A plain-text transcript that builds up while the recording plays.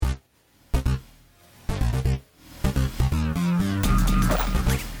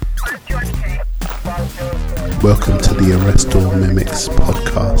Welcome to the Arrest All Mimics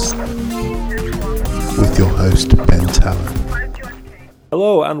podcast with your host Ben Talon.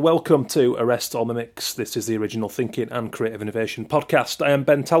 Hello and welcome to Arrest All Mimics. This is the original thinking and creative innovation podcast. I am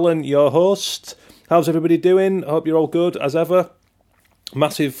Ben Talon, your host. How's everybody doing? I hope you're all good as ever.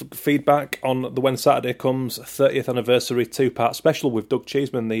 Massive feedback on the When Saturday Comes 30th anniversary 2-part special with Doug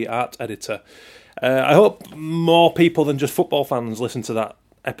Cheeseman, the art editor. I hope more people than just football fans listen to that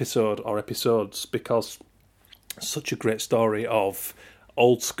episode or episodes, because such a great story of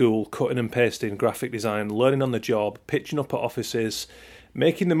old school cutting and pasting graphic design, learning on the job, pitching up at offices,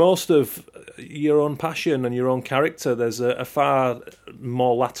 making the most of your own passion and your own character. There's a far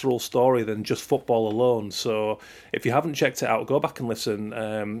more lateral story than just football alone. So if you haven't checked it out, go back and listen,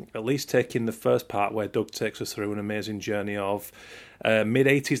 at least taking the first part where Doug takes us through an amazing journey of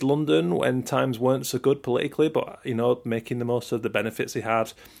mid-80s London when times weren't so good politically, but, you know, making the most of the benefits he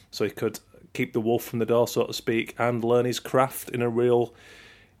had so he could keep the wolf from the door, so to speak, and learn his craft in a real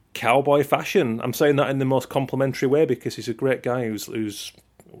cowboy fashion. I'm saying that in the most complimentary way because he's a great guy who's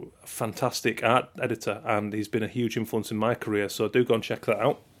a fantastic art editor, and he's been a huge influence in my career, so do go and check that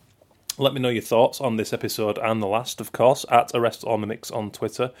out. Let me know your thoughts on this episode and the last, of course, at Arrest All Mimics on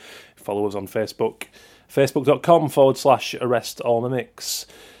Twitter. Follow us on Facebook, facebook.com/Arrest All Mimics.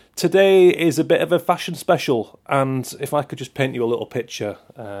 Today is a bit of a fashion special, and if I could just paint you a little picture,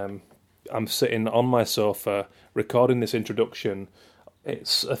 I'm sitting on my sofa recording this introduction.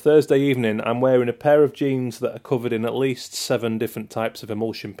 It's a Thursday evening. I'm wearing a pair of jeans that are covered in at least 7 different types of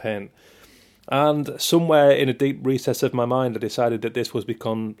emulsion paint. And somewhere in a deep recess of my mind, I decided that this was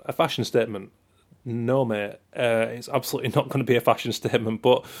become a fashion statement. No, mate, it's absolutely not going to be a fashion statement,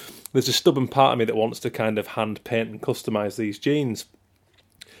 but there's a stubborn part of me that wants to kind of hand paint and customise these jeans.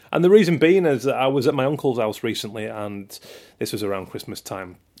 And the reason being is that I was at my uncle's house recently, and this was around Christmas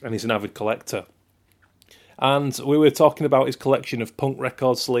time, and he's an avid collector. And we were talking about his collection of punk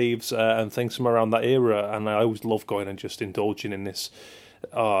record sleeves and things from around that era, and I always love going and just indulging in this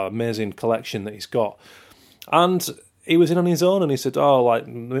amazing collection that he's got. And he was in on his own, and he said,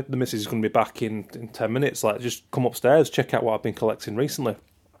 the missus is going to be back in 10 minutes, just come upstairs, check out what I've been collecting recently.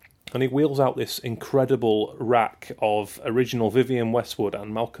 And he wheels out this incredible rack of original Vivienne Westwood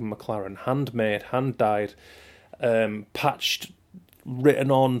and Malcolm McLaren, handmade, hand-dyed, patched,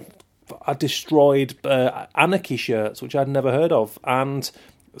 written on, destroyed anarchy shirts, which I'd never heard of. And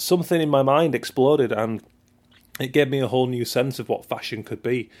something in my mind exploded, and it gave me a whole new sense of what fashion could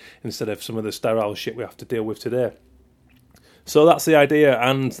be, instead of some of the sterile shit we have to deal with today. So that's the idea,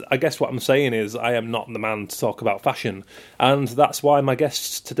 and I guess what I'm saying is I am not the man to talk about fashion, and that's why my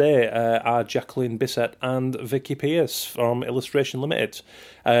guests today are Jacqueline, Bissett and Vicky Pearce from Illustration Limited.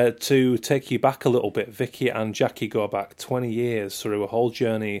 To take you back a little bit, Vicky and Jackie go back 20 years through a whole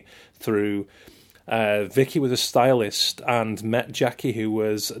journey through... Vicky was a stylist and met Jackie, who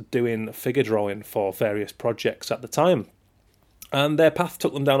was doing figure drawing for various projects at the time. And their path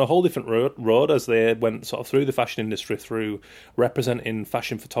took them down a whole different road as they went sort of through the fashion industry, through representing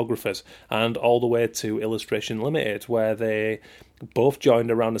fashion photographers, and all the way to Illustration Limited, where they both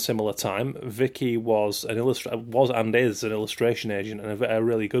joined around a similar time. Vicky was and is an illustration agent, and a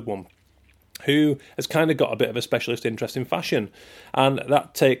really good one, who has kind of got a bit of a specialist interest in fashion. And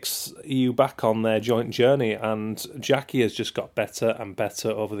that takes you back on their joint journey, and Jackie has just got better and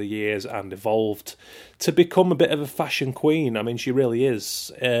better over the years and evolved to become a bit of a fashion queen. I mean, she really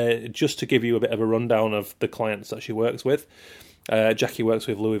is. Just to give you a bit of a rundown of the clients that she works with, Jackie works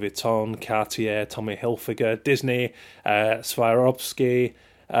with Louis Vuitton, Cartier, Tommy Hilfiger, Disney, Swarovski,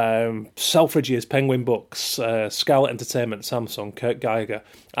 Selfridges, Penguin Books, Scarlet Entertainment, Samsung, Kurt Geiger.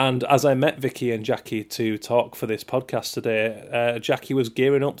 And as I met Vicky and Jackie to talk for this podcast today, Jackie was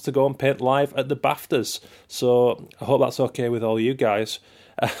gearing up to go and paint live at the BAFTAs. So I hope that's okay with all you guys.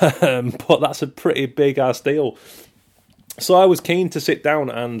 But that's a pretty big-ass deal. So I was keen to sit down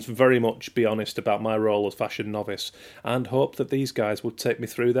and very much be honest about my role as fashion novice, and hope that these guys would take me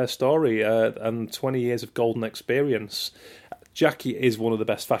through their story and 20 years of golden experience. Jackie is one of the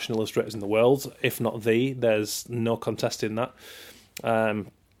best fashion illustrators in the world, if not the. There's no contesting that.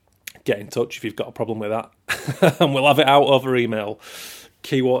 Get in touch if you've got a problem with that, and we'll have it out over email.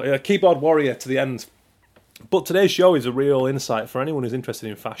 Keyboard warrior to the end. But today's show is a real insight for anyone who's interested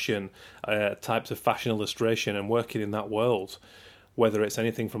in fashion, types of fashion illustration and working in that world, whether it's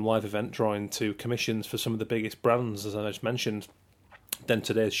anything from live event drawing to commissions for some of the biggest brands, as I just mentioned. Then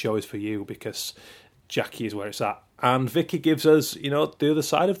today's show is for you, because Jackie is where it's at. And Vicky gives us, the other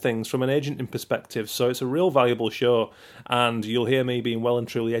side of things from an agenting perspective. So it's a real valuable show, and you'll hear me being well and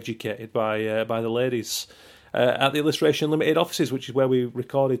truly educated by the ladies. at the Illustration Limited offices, which is where we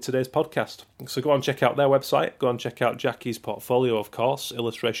recorded today's podcast. So go and check out their website. Go and check out Jackie's portfolio, of course,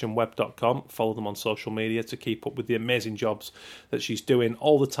 illustrationweb.com. Follow them on social media to keep up with the amazing jobs that she's doing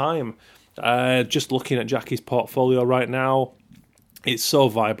all the time. Just looking at Jackie's portfolio right now, it's so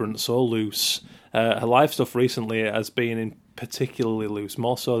vibrant, so loose. Her live stuff recently has been particularly loose,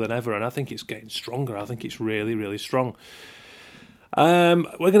 more so than ever, and I think it's getting stronger. I think it's really, really strong. We're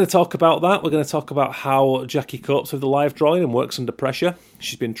going to talk about that. We're going to talk about how Jackie copes with the live drawing and works under pressure.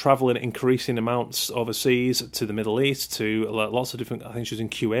 She's been travelling increasing amounts overseas to the Middle East, to lots of different... I think she was in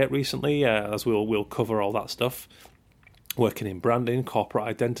Kuwait recently, as we'll cover all that stuff. Working in branding, corporate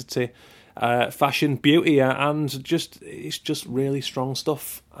identity, fashion, beauty, and it's just really strong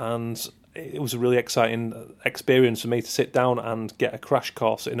stuff. And it was a really exciting experience for me to sit down and get a crash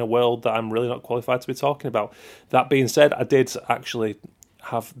course in a world that I'm really not qualified to be talking about. That being said, I did actually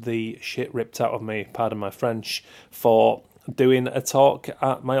have the shit ripped out of me, pardon my French, for doing a talk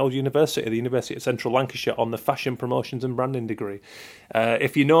at my old university, the University of Central Lancashire, on the fashion promotions and branding degree.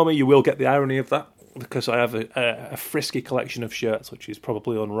 If you know me, you will get the irony of that, because I have a frisky collection of shirts, which is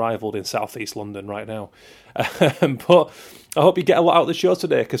probably unrivaled in southeast London right now. But I hope you get a lot out of the show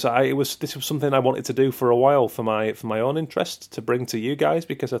today, because this was something I wanted to do for a while for my own interest, to bring to you guys,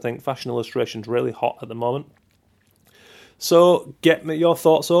 because I think fashion illustration's really hot at the moment. So get me your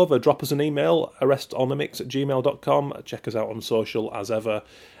thoughts over. Drop us an email, arrestonthemix@gmail.com. Check us out on social as ever.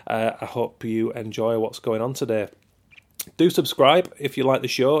 I hope you enjoy what's going on today. Do subscribe if you like the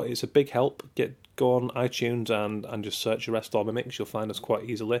show. It's a big help. Go on iTunes and just search Arrest on the Mix. You'll find us quite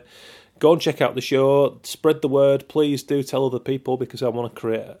easily. Go and check out the show. Spread the word. Please do tell other people, because I want to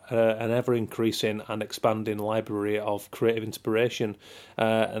create an ever-increasing and expanding library of creative inspiration.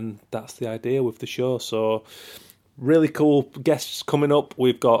 And that's the idea with the show. So really cool guests coming up.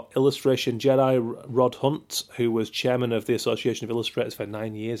 We've got Illustration Jedi Rod Hunt, who was chairman of the Association of Illustrators for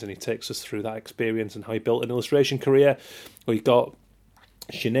 9 years, and he takes us through that experience and how he built an illustration career. We've got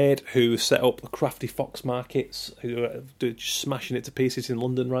Sinead, who set up Crafty Fox Markets, who are just smashing it to pieces in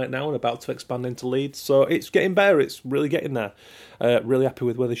London right now and about to expand into Leeds. So it's getting better. It's really getting there. Really happy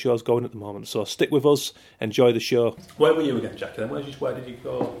with where the show's going at the moment. So stick with us. Enjoy the show. Where were you again, Jacqueline? Where did you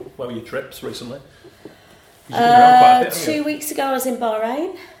go? Where were your trips recently? 2 weeks ago I was in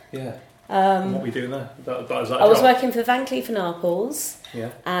Bahrain. Yeah. What were you doing there? I was working for Van Cleef & Arpels.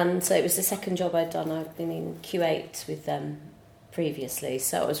 Yeah. And so it was the second job I'd done. I've been in Kuwait with them previously,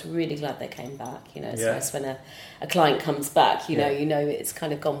 so I was really glad they came back. It's nice when a client comes back, you know it's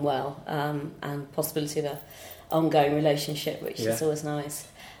kind of gone well, and possibility of an ongoing relationship, which is always nice.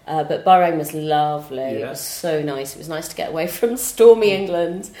 But Bahrain was lovely. It was so nice. It was nice to get away from stormy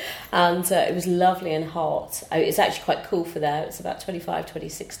England, and it was lovely and hot. It's actually quite cool for there. It's about 25,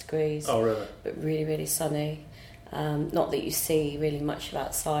 26 degrees. Oh, really? But really, really sunny. Not that you see really much of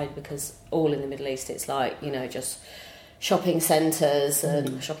outside, because all in the Middle East it's like, just shopping centres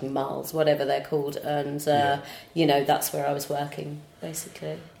and shopping malls, whatever they're called, and that's where I was working,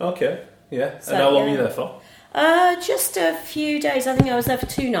 basically. Okay, yeah. So, and how long were you there for? Just a few days. I think I was there for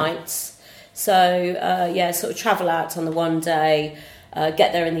 2 nights. So, sort of travel out on the one day,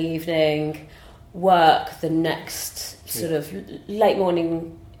 get there in the evening, work the next sort of late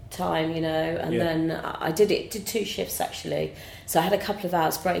morning time, and then I did 2 shifts actually. So I had a couple of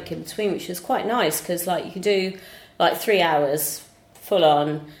hours break in between, which was quite nice, because you could do 3 hours full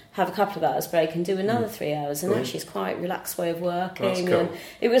on, have a couple of hours break and do another 3 hours, and actually it's quite a relaxed way of working. That's cool. And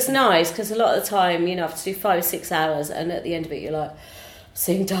it was nice, because a lot of the time I have to do 5 or 6 hours, and at the end of it you're like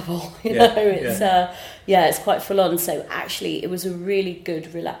seeing double, it's quite full on. So actually it was a really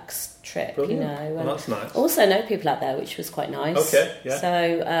good relaxed trip. Brilliant. Well, that's nice. Also know people out there, which was quite nice. Okay, yeah.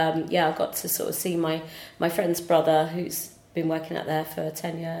 So I got to sort of see my friend's brother, who's been working out there for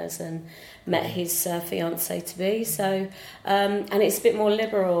 10 years, and met his fiancée to be. So and it's a bit more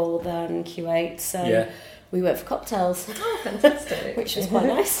liberal than Kuwait, so we went for cocktails. Oh, fantastic. Which was quite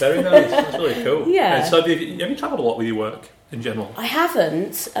nice. Very nice. That's really cool. Yeah. And so have you travelled a lot with your work in general? I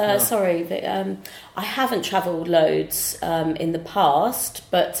haven't. Sorry, but I haven't travelled loads in the past,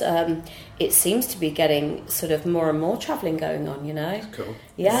 but it seems to be getting sort of more and more travelling going on, That's cool.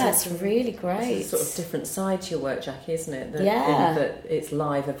 Yeah, it's really great. It's a sort of different side to your work, Jackie, isn't it? That it's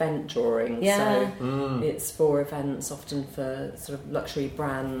live event drawing. Yeah. So it's for events, often for sort of luxury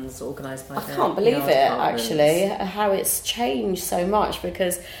brands organised by I can't believe it, actually, how it's changed so much,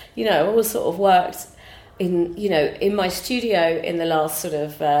 because, I always sort of worked in my studio in the last sort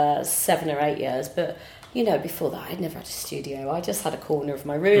of 7 or 8 years, but before that I'd never had a studio. I just had a corner of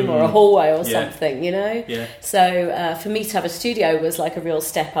my room or a hallway or something, Yeah. So for me to have a studio was like a real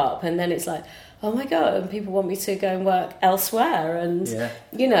step up, and then it's like, oh my God, and people want me to go and work elsewhere, and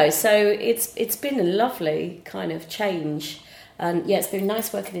so it's been a lovely kind of change. And it's been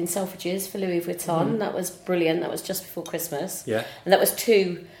nice working in Selfridges for Louis Vuitton. That was brilliant. That was just before Christmas. Yeah. And that was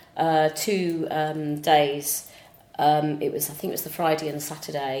two days. I think it was the Friday and the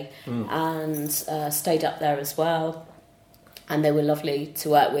Saturday, and stayed up there as well. And they were lovely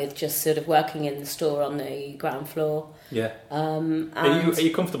to work with, just sort of working in the store on the ground floor. Yeah. Are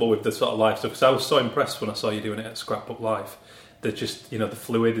you comfortable with the sort of live stuff? Because I was so impressed when I saw you doing it at Scrapbook Live. The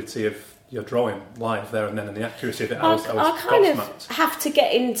fluidity of your drawing live there and then, and the accuracy of it. I kind of have to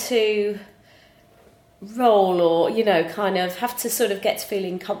get into role, or kind of have to sort of get to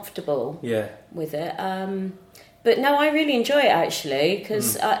feeling comfortable with it. But no, I really enjoy it actually,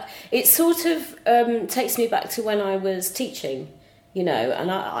 because it sort of takes me back to when I was teaching, and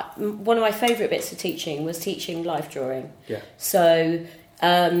I one of my favourite bits of teaching was teaching life drawing. Yeah. So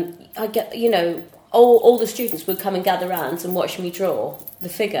I get, all the students would come and gather around and watch me draw the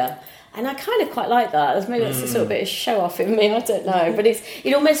figure. And I kind of quite like that. Maybe that's a sort of bit of show off in me, I don't know. But it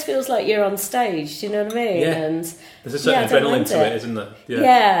almost feels like you're on stage, do you know what I mean? Yeah. And there's a certain adrenaline to it, isn't there?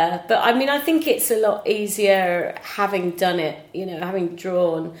 Yeah, but I mean, I think it's a lot easier having done it, having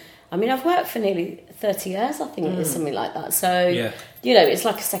drawn. I mean, I've worked for nearly 30 years, I think it is, something like that. So, it's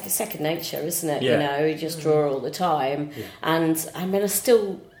like a second nature, isn't it? Yeah. You just draw all the time. Yeah. And I mean, I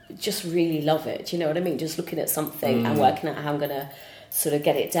still just really love it, do you know what I mean? Just looking at something and working out how I'm going to sort of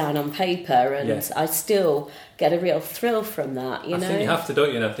get it down on paper, and I still get a real thrill from that, I think you have to,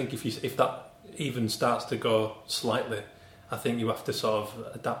 don't you? And I think if that even starts to go slightly, I think you have to sort of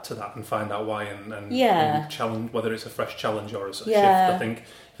adapt to that and find out why, and challenge, whether it's a fresh challenge or a shift. I think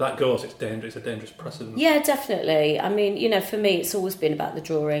if that goes, it's dangerous. It's a dangerous precedent. Yeah, definitely. I mean, for me, it's always been about the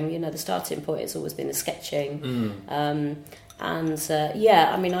drawing. The starting point has always been the sketching. I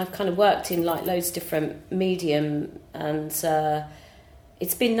mean, I've kind of worked in like loads of different medium, and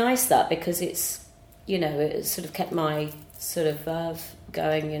it's been nice that, because it's, it sort of kept my sort of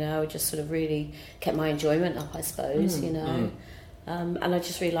going, just sort of really kept my enjoyment up, I suppose, and I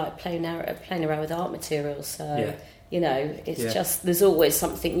just really like playing around with art materials. So, it's just, there's always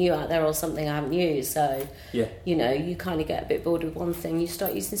something new out there or something I haven't used. So, you kind of get a bit bored with one thing, you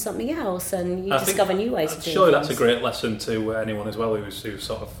start using something else, and you discover new ways of doing surely things. That's a great lesson to anyone as well who's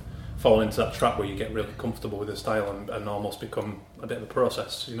sort of fall into that trap where you get really comfortable with the style and almost become a bit of a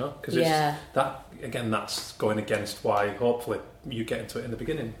process, because that's going against why hopefully you get into it in the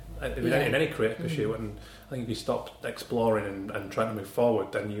beginning in any creative pursuit. And I think if you stop exploring and trying to move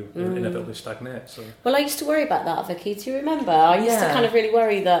forward, then you inevitably stagnate. So. Well, I used to worry about that, Vicky. Do you remember? I used to kind of really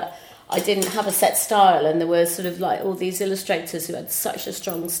worry that I didn't have a set style, and there were sort of like all these illustrators who had such a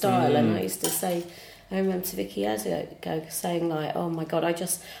strong style, and I used to say, I remember to Vicky years ago saying like, oh my God, I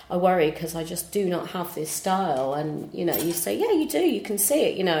worry because I just do not have this style. And, you say, yeah, you do, you can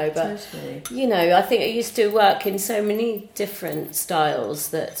see it, but, totally. I think I used to work in so many different styles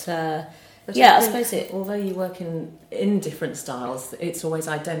that, I suppose it... Although you work in different styles, it's always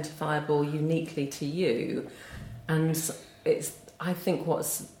identifiable uniquely to you. And I think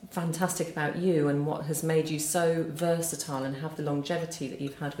what's fantastic about you and what has made you so versatile and have the longevity that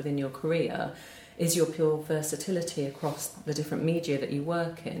you've had within your career is your pure versatility across the different media that you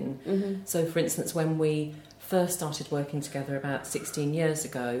work in. Mm-hmm. So, for instance, when we first started working together about 16 years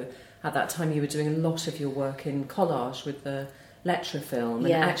ago, at that time you were doing a lot of your work in collage with the lecture film.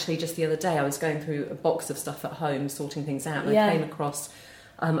 And actually just the other day I was going through a box of stuff at home, sorting things out, and I came across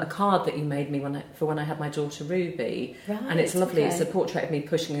a card that you made me when I had my daughter Ruby. Right, and it's lovely. It's a portrait of me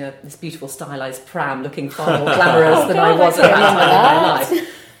pushing this beautiful stylised pram, looking far more glamorous than I was at that time in my life.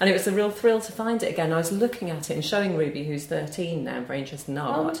 And it was a real thrill to find it again. I was looking at it and showing Ruby, who's 13 now, very interested in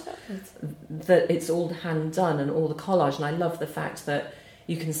art, that it's all hand done and all the collage. And I love the fact that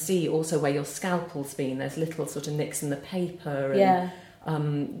you can see also where your scalpel's been. There's little sort of nicks in the paper,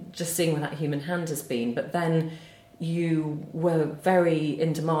 and just seeing where that human hand has been. But then you were very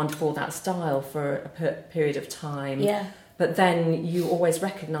in demand for that style for a period of time. Yeah. But then you always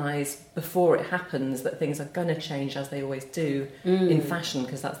recognise before it happens that things are going to change, as they always do in fashion,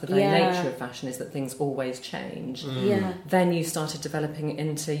 because that's the very nature of fashion, is that things always change. Yeah. Then you started developing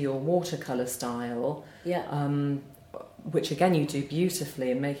into your watercolour style, which again you do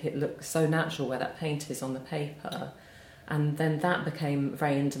beautifully and make it look so natural where that paint is on the paper. And then that became a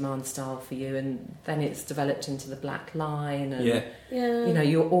very in-demand style for you, and then it's developed into the black line. And,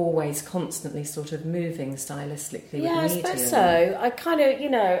 you're always constantly sort of moving stylistically with the medium. I suppose so. I kind of,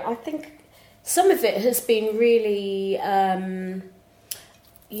 I think some of it has been really,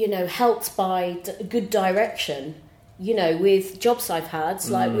 helped by good direction, with jobs I've had,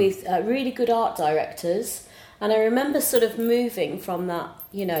 like with really good art directors. And I remember sort of moving from that,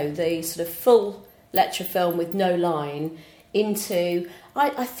 the sort of full lecture film with no line into,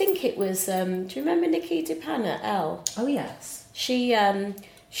 I think it was, do you remember Nikki Dupan at Elle? Oh, yes. She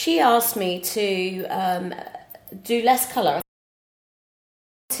asked me to do less colour. I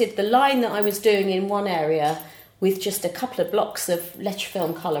wanted the line that I was doing in one area with just a couple of blocks of lecture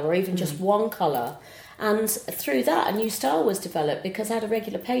film colour, or even just one colour. And through that, a new style was developed because I had a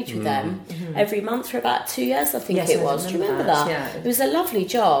regular page with them every month for about 2 years, I think it was. Do you remember that? Yeah. It was a lovely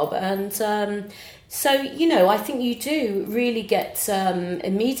job. And so, I think you do really get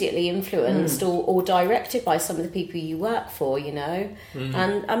immediately influenced or directed by some of the people you work for,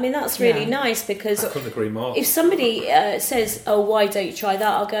 And, I mean, that's really nice because I couldn't agree more. If somebody says, oh, why don't you try that?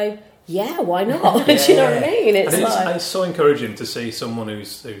 I'll go, yeah, why not? Do you know what I mean? It's so encouraging to see someone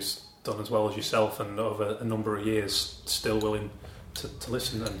who's done as well as yourself and over a number of years still willing to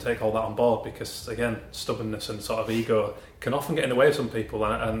listen and take all that on board, because again, stubbornness and sort of ego can often get in the way of some people,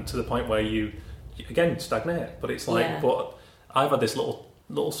 and to the point where you again stagnate. But it's like, but I've had this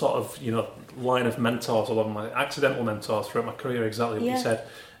little sort of line of mentors along my accidental mentors throughout my career, exactly what you said.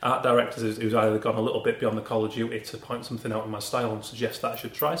 Art directors who's either gone a little bit beyond the call of duty to point something out in my style and suggest that I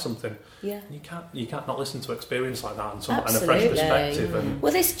should try something. Yeah, you can't not listen to experience like that and a fresh perspective. And,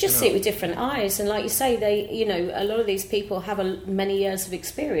 well, they just see it with different eyes, and like you say, they a lot of these people have many years of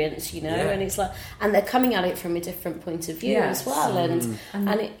experience, and it's like, and they're coming at it from a different point of view as well, and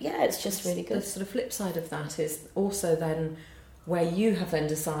it's just really good. The sort of flip side of that is also then where you have then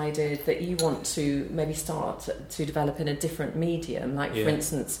decided that you want to maybe start to develop in a different medium. Like, for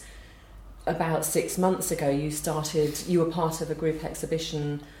instance, about 6 months ago, you were part of a group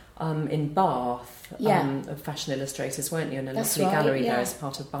exhibition in Bath of fashion illustrators, weren't you? In a lovely gallery there as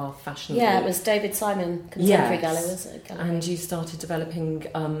part of Bath Fashion Week. It was David Simon Contemporary Gallery, wasn't it? And you started developing,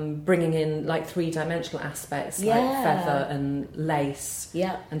 bringing in like three-dimensional aspects like feather and lace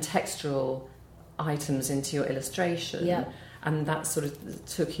and textural items into your illustration. Yeah. And that sort of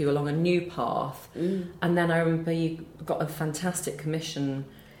took you along a new path. And then I remember you got a fantastic commission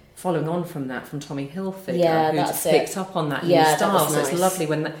following on from that from Tommy Hilfiger, who picked up on that new style. So it's lovely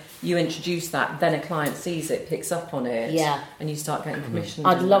when you introduce that, then a client sees it, picks up on it, and you start getting commissioned.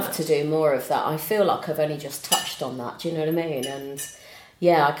 I'd love to do more of that. I feel like I've only just touched on that. Do you know what I mean? And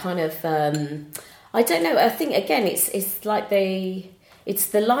I kind of, I don't know. I think again, it's like it's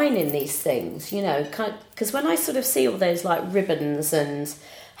the line in these things, because when I sort of see all those like ribbons and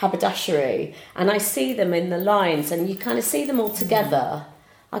haberdashery, and I see them in the lines, and you kind of see them all together,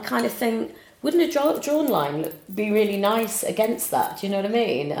 I kind of think, wouldn't a drawn line be really nice against that? Do you know what I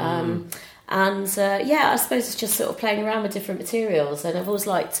mean? I suppose it's just sort of playing around with different materials, and I've always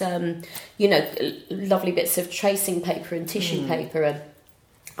liked, lovely bits of tracing paper and tissue paper, and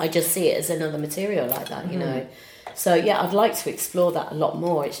I just see it as another material like that, So, I'd like to explore that a lot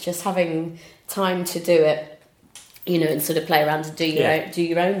more. It's just having time to do it, and sort of play around and do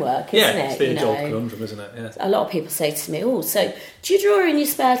your own work, isn't it? It's the age-old conundrum, isn't it? Yeah. A lot of people say to me, oh, so do you draw in your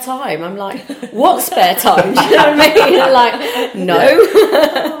spare time? I'm like, what spare time? Do you know what I mean? I'm like, no.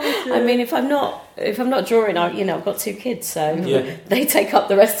 I mean, if I'm not drawing, I've got 2 kids, so they take up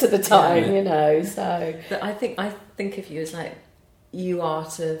the rest of the time, so. But I think of you as like, you are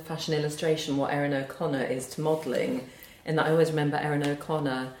to fashion illustration what Erin O'Connor is to modelling, in that I always remember Erin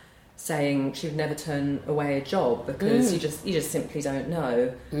O'Connor saying she would never turn away a job because you just simply don't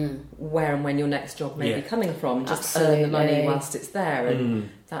know where and when your next job may be coming from. Just earn the money whilst it's there, and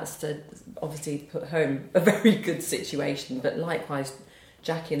that's to obviously put home a very good situation. But likewise,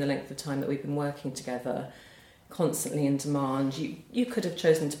 Jackie, in the length of time that we've been working together, constantly in demand. You could have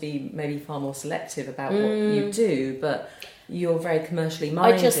chosen to be maybe far more selective about what you do, but you're very commercially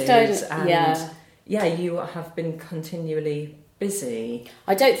minded. I just don't. You have been continually busy.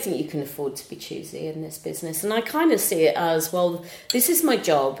 I don't think you can afford to be choosy in this business, and I kind of see it as, well, this is my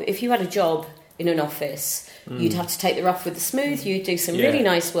job. If you had a job in an office, you'd have to take the rough with the smooth, you'd do some really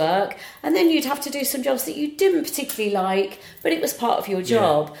nice work, and then you'd have to do some jobs that you didn't particularly like, but it was part of your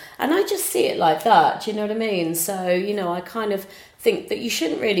job. And I just see it like that, do you know what I mean? So, I kind of think that you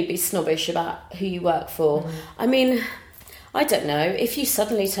shouldn't really be snobbish about who you work for. I mean, I don't know, if you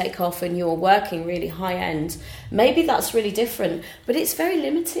suddenly take off and you're working really high end, maybe that's really different, but it's very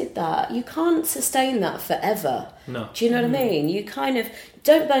limited that. You can't sustain that forever. No. Do you know what I mean? You kind of,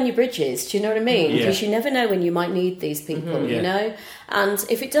 don't burn your bridges, do you know what I mean? Because you never know when you might need these people, you know? And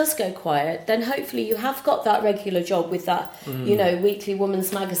if it does go quiet, then hopefully you have got that regular job with that, you know, weekly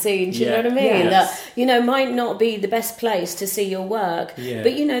woman's magazine, do you know what I mean? That, you know, might not be the best place to see your work,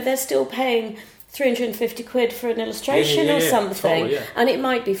 but, you know, they're still paying 350 quid for an illustration or something, totally, and it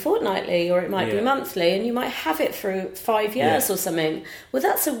might be fortnightly or it might be monthly, and you might have it for 5 years or something. Well,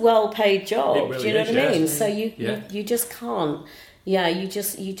 that's a well-paid job. Really do you know what I mean? So you just can't. Yeah, you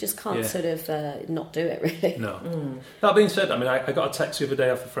just can't sort of not do it, really. No. That being said, I mean, I got a text the other day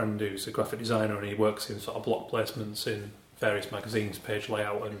off a friend who's a graphic designer, and he works in sort of block placements in various magazines, page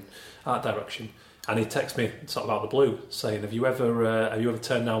layout and art direction. And he texted me sort of out of the blue saying, "Have you ever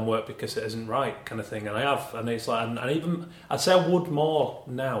turned down work because it isn't right?" kind of thing. And I have, and it's like, and even I'd say I would more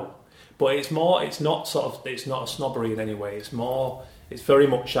now, but it's not a snobbery in any way. It's very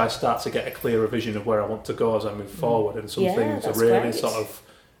much I start to get a clearer vision of where I want to go as I move forward, and some things are really great. Sort of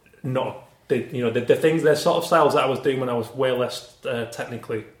not. The things, they're sort of styles that I was doing when I was way less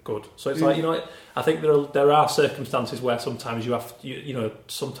technically good. So it's like, you know, I think there are circumstances where sometimes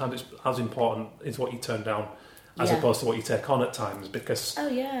sometimes it's as important is what you turn down as opposed to what you take on at times, because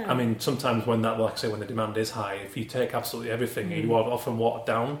I mean, sometimes when that, like I say, when the demand is high, if you take absolutely everything, you are often watered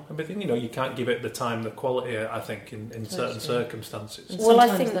down everything. You know, you can't give it the time, the quality, I think, in certain circumstances. Well, I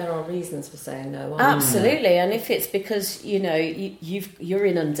think there are reasons for saying no. Absolutely, and if it's because, you know, you're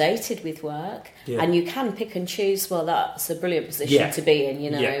inundated with work and you can pick and choose, well, that's a brilliant position to be in, you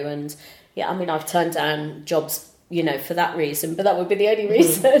know. And I mean, I've turned down jobs, you know, for that reason, but that would be the only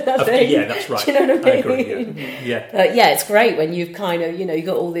reason, I think. Yeah, that's right. Do you know what I mean? I agree, yeah. But it's great when you've kind of, you know, you've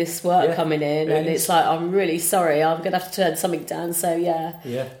got all this work coming in, and it's like, I'm really sorry, I'm going to have to turn something down, so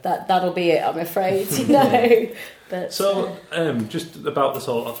that'll be it, I'm afraid, you know. But so, just about the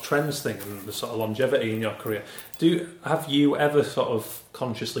sort of trends thing and the sort of longevity in your career, have you ever sort of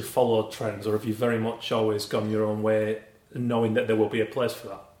consciously followed trends, or have you very much always gone your own way, knowing that there will be a place for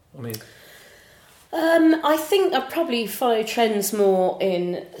that? I mean... I think I probably follow trends more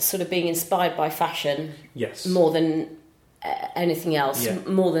in sort of being inspired by fashion, more than anything else,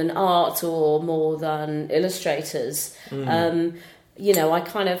 more than art or more than illustrators. You know,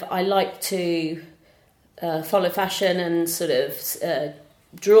 I like to follow fashion and sort of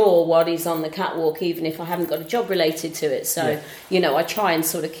draw what is on the catwalk, even if I haven't got a job related to it. So, you know, I try and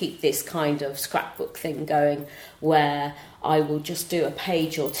sort of keep this kind of scrapbook thing going, where I will just do a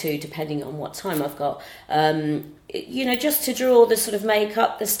page or two depending on what time I've got, you know, just to draw the sort of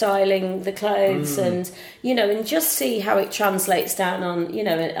makeup, the styling, the clothes, and, you know, and just see how it translates down on, you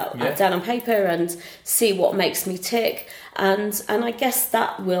know, down on paper, and see what makes me tick. And I guess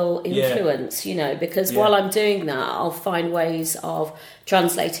that will influence, you know, because while I'm doing that, I'll find ways of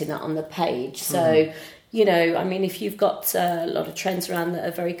translating that on the page. So, you know, I mean, if you've got a lot of trends around that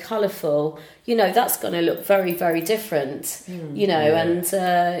are very colourful, you know, that's going to look very, very different, you know. And,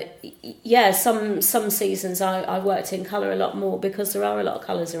 some seasons I worked in colour a lot more because there are a lot of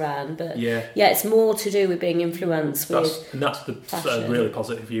colours around. But, it's more to do with being influenced with And that's the really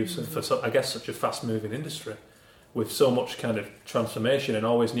positive use for, I guess, such a fast-moving industry. With so much kind of transformation and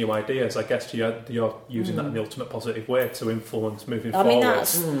always new ideas, I guess you're using that in the ultimate positive way to influence moving forward. I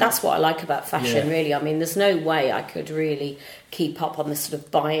mean, that's what I like about fashion, really. I mean, there's no way I could really keep up on the sort of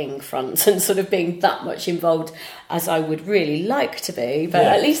buying front and sort of being that much involved as I would really like to be, but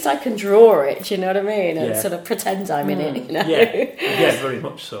at least I can draw it, do you know what I mean? And sort of pretend I'm in it, you know? Yeah, very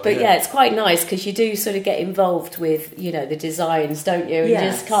much so. But it's quite nice because you do sort of get involved with, you know, the designs, don't you?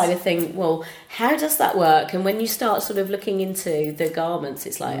 And just kind of think, well, how does that work? And when you start sort of looking into the garments,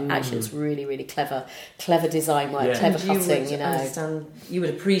 it's like, actually, it's really, really clever design work, clever cutting, you know. You would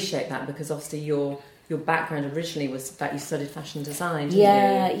appreciate that because obviously your background originally was that you studied fashion design,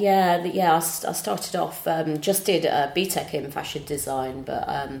 didn't you? I started off, just did a BTEC in fashion design, but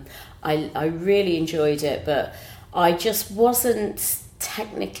I really enjoyed it, but I just wasn't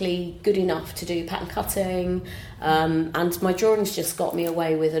technically good enough to do pattern cutting, and my drawings just got me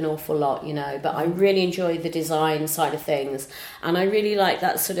away with an awful lot, you know, but I really enjoyed the design side of things, and I really like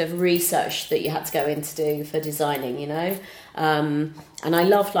that sort of research that you had to go in to do for designing, you know. And I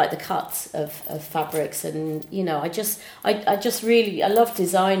love like the cut of fabrics, and you know, I just really love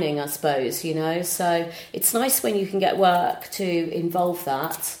designing, I suppose, you know. So it's nice when you can get work to involve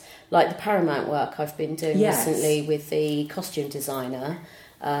that, like the Paramount work I've been doing recently with the costume designer.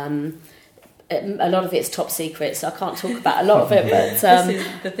 a lot of it's top secret, so I can't talk about a lot of it. But this is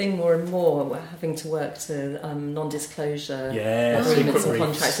the thing more and more. We're having to work to non-disclosure agreements and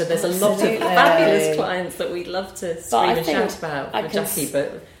contracts. So there's a lot of fabulous clients that we'd love to scream and shout about for Jackie,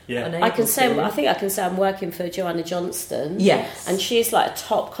 but I can say I'm working for Joanna Johnston. Yes, and she's like a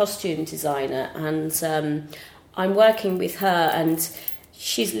top costume designer, and I'm working with her, and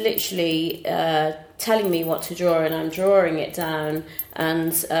she's literally telling me what to draw, and I'm drawing it down,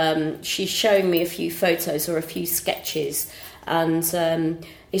 and she's showing me a few photos or a few sketches, and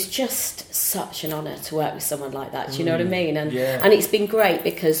it's just such an honour to work with someone like that. Do you know what I mean? And it's been great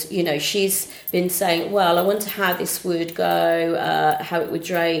because, you know, she's been saying, well, I wonder how this would go, how it would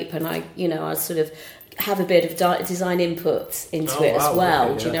drape, and I sort of have a bit of design input into it as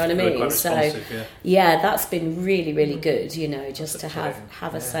well. Do you know what I mean? So that's been really, really good, you know, just to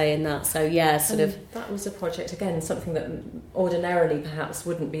have a say in that. So that was a project, again, something that ordinarily perhaps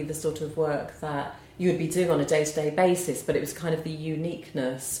wouldn't be the sort of work that you would be doing on a day-to-day basis, but it was kind of the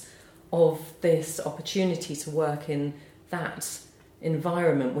uniqueness of this opportunity to work in that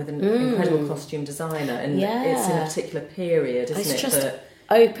environment with an incredible costume designer, and it's in a particular period, isn't it?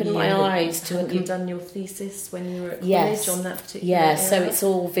 Opened my eyes to. Have you done your thesis when you were at college on that particular era? So it's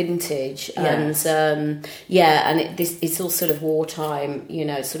all vintage, and it's all sort of wartime, you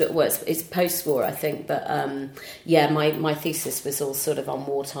know, sort of. Well, it's post-war, I think, but my thesis was all sort of on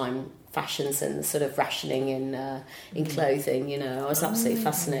wartime fashions and the sort of rationing in clothing. You know, I was absolutely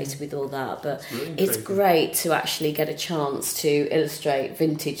fascinated with all that. But it's great to actually get a chance to illustrate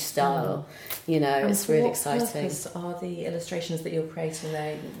vintage style. You know, it's really exciting. What purpose are the illustrations that you're creating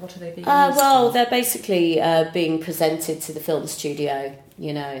there? What are they being used Well, they're basically being presented to the film studio,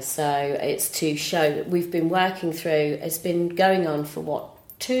 you know, so it's to show. We've been working through, it's been going on for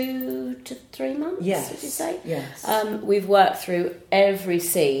 2 to 3 months, would you say? Yes. We've worked through every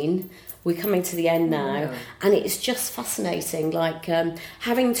scene. We're coming to the end now, and it's just fascinating, like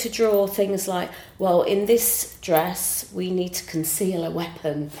having to draw things like, well, in this dress we need to conceal a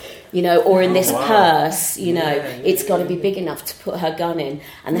weapon, you know, or in this purse, you know, it's got to be big enough to put her gun in,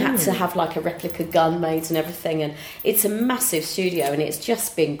 and they had to have like a replica gun made and everything, and it's a massive studio, and it's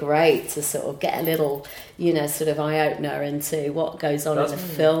just been great to sort of get a little, you know, sort of eye-opener into what goes on in the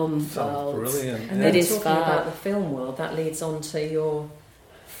film world. Brilliant. And then talking about the film world, that leads on to your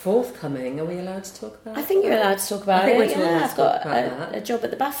forthcoming. Are we allowed to talk about I think you're allowed to talk about it. I've got about a job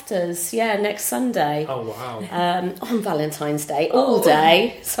at the BAFTAs, next Sunday. Oh, wow. On Valentine's Day, all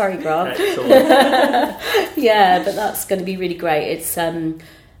day. Sorry, Grant. But that's going to be really great. It's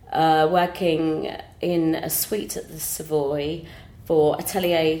working in a suite at the Savoy for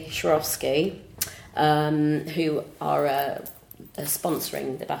Atelier Swarovski, who are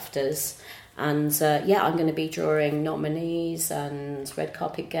sponsoring the BAFTAs. And I'm going to be drawing nominees and red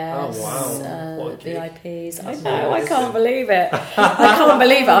carpet guests, VIPs. I know, I can't believe it.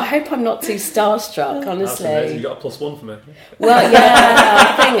 I hope I'm not too starstruck, honestly. That's amazing. You got a +1 for me. Well,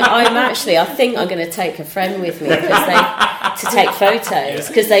 I think I'm going to take a friend with me to take photos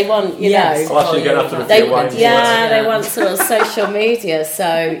because they want, you know. I'll actually get after they want sort of social media. So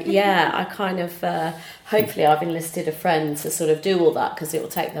I kind of. Hopefully I've enlisted a friend to sort of do all that because it will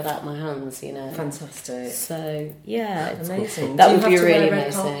take that out of my hands, you know. Fantastic. So, amazing. That would be really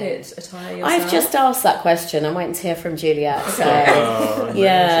amazing. I've just asked that question. I'm waiting to hear from Juliet. So, I don't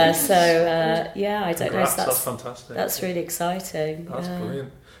know. So that's fantastic. That's really exciting. That's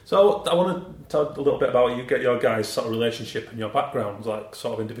brilliant. So I want to talk a little bit about your guys' sort of relationship and your backgrounds, like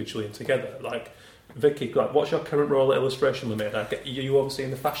sort of individually and together. Like, Vicky, like, what's your current role at Illustration Limited? Are you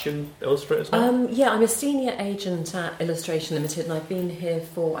overseeing the fashion illustrators now? I'm a senior agent at Illustration Limited, and I've been here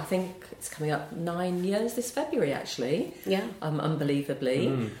for, I think it's coming up 9 years this February, actually. Yeah.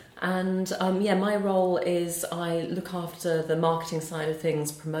 Unbelievably. And my role is I look after the marketing side of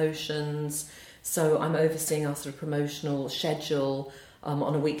things, promotions. So I'm overseeing our sort of promotional schedule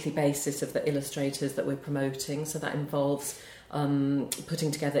on a weekly basis of the illustrators that we're promoting. So that involves putting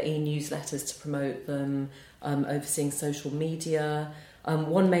together e-newsletters to promote them, overseeing social media.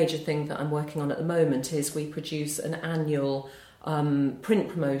 One major thing that I'm working on at the moment is we produce an annual print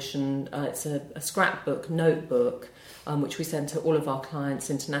promotion. It's a scrapbook, notebook, which we send to all of our clients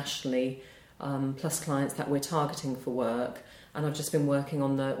internationally, plus clients that we're targeting for work. And I've just been working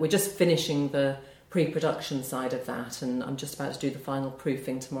on we're just finishing the pre-production side of that, and I'm just about to do the final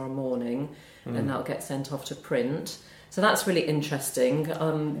proofing tomorrow morning, and that'll get sent off to print. So that's really interesting.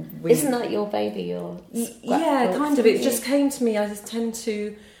 Isn't that your baby? Kind of. It just came to me. I just tend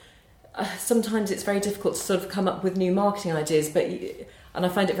to... sometimes it's very difficult to sort of come up with new marketing ideas, and I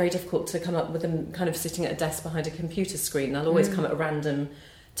find it very difficult to come up with them kind of sitting at a desk behind a computer screen. I'll always come at a random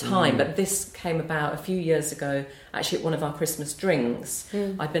time, but this came about a few years ago, actually at one of our Christmas drinks.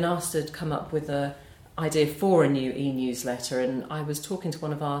 I'd been asked to come up with a idea for a new e-newsletter, and I was talking to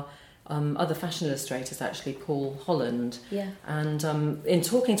one of our other fashion illustrators, actually, Paul Holland. Yeah. And in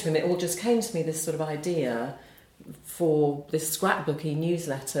talking to him, it all just came to me, this sort of idea for this scrapbooky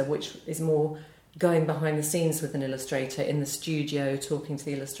newsletter, which is more going behind the scenes with an illustrator in the studio, talking to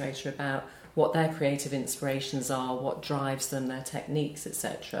the illustrator about what their creative inspirations are, what drives them, their techniques,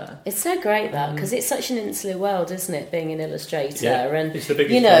 etc. It's so great that, because it's such an insular world, isn't it, being an illustrator? Yeah, and it's the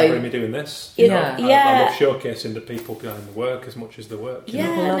biggest driver in me doing this. I love showcasing the people behind the work as much as the work.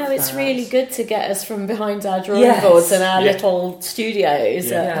 It's really good to get us from behind our drawing boards and our little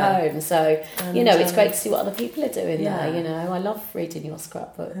studios at home. So, and, it's great to see what other people are doing there. I love reading your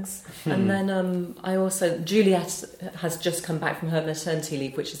scrapbooks. And then I also, Juliet has just come back from her maternity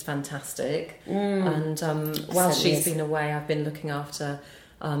leave, which is fantastic. And while she's been away, I've been looking after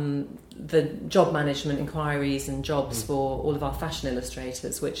the job management inquiries and jobs for all of our fashion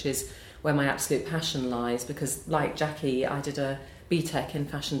illustrators, which is where my absolute passion lies, because like Jackie, I did a BTEC in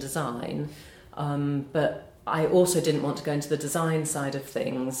fashion design, but I also didn't want to go into the design side of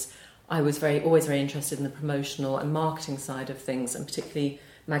things. I was always very interested in the promotional and marketing side of things, and particularly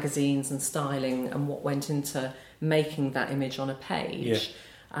magazines and styling and what went into making that image on a page.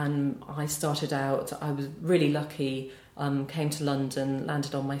 And I started out, I was really lucky, came to London,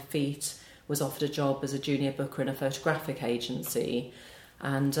 landed on my feet, was offered a job as a junior booker in a photographic agency,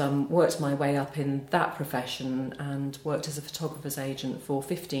 and worked my way up in that profession, and worked as a photographer's agent for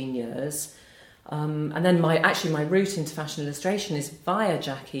 15 years. And then my route into fashion illustration is via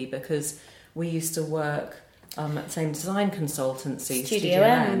Jackie, because we used to work at the same design consultancy, Studio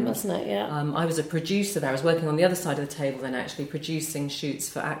M, wasn't it? Yeah. I was a producer there. I was working on the other side of the table then, actually producing shoots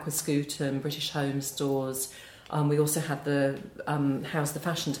for Aquascutum, British Home Stores. We also had the housed the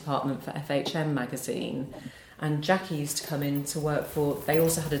fashion department for FHM magazine. And Jackie used to come in to work for, they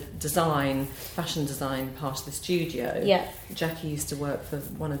also had a fashion design part of the studio. Yeah. Jackie used to work for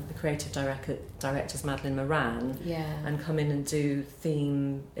one of the creative directors, Madeline Moran, and come in and do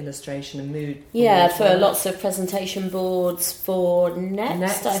theme illustration and mood. Yeah, for lots of presentation boards for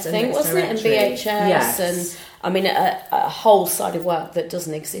Next I think, wasn't it? And VHS. Yes. And I mean, a whole side of work that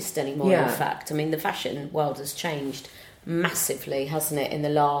doesn't exist anymore, in fact. I mean, the fashion world has changed massively, hasn't it, in the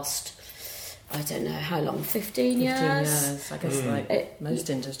last, I don't know how long, 15 years? 15 years, I guess, most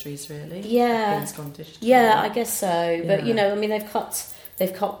industries, really. Yeah. Things gone digital. Yeah, I guess so. But, I mean, they've cut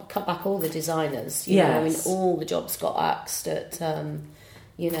back all the designers. You know, I mean, all the jobs got axed at, M&S,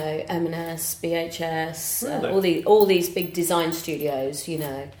 BHS, Really? all these big design studios,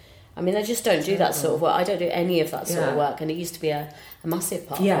 I mean, I just don't do that sort of work. I don't do any of that sort of work, and it used to be a massive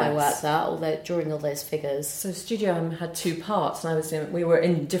part of my work, drawing all those figures. So Studio M had two parts, and we were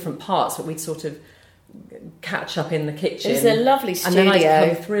in different parts, but we'd sort of catch up in the kitchen. It was a lovely studio. And then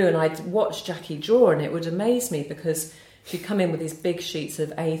I'd come through and I'd watch Jackie draw, and it would amaze me because she'd come in with these big sheets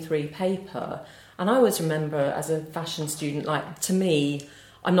of A3 paper. And I always remember as a fashion student, like, to me,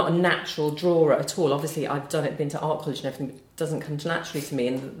 I'm not a natural drawer at all. Obviously, I've been to art college and everything, but it doesn't come naturally to me.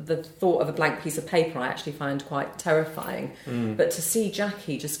 And the thought of a blank piece of paper I actually find quite terrifying. But to see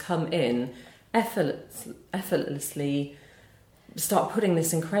Jackie just come in, effortlessly start putting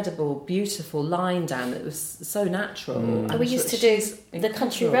this incredible, beautiful line down that was so natural. And we used to do the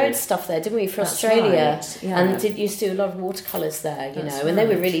country road stuff there, didn't we, for Australia? Right, yeah. And used to do a lot of watercolours there, you know, and they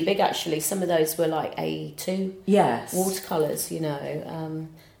were really big actually. Some of those were like A2 watercolours,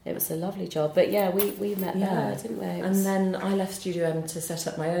 it was a lovely job. But we met there, didn't we? And then I left Studio M to set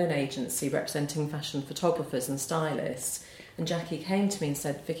up my own agency representing fashion photographers and stylists. And Jackie came to me and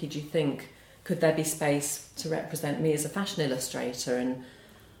said, "Vicky, do you think could there be space to represent me as a fashion illustrator?" And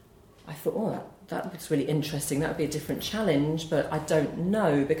I thought, that was really interesting. That would be a different challenge, but I don't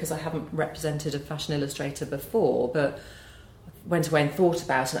know because I haven't represented a fashion illustrator before. But I went away and thought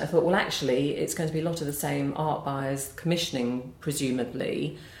about it. And I thought, well, actually, it's going to be a lot of the same art buyers commissioning,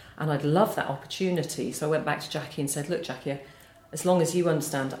 presumably, and I'd love that opportunity. So I went back to Jackie and said, "Look, Jackie, as long as you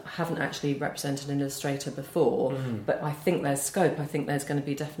understand, I haven't actually represented an illustrator before, but I think there's scope. I think there's going to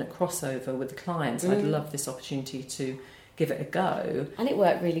be definite crossover with the clients. I'd love this opportunity to give it a go." And it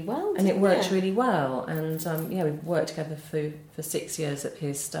worked really well. And it worked really well. And, we've worked together for 6 years at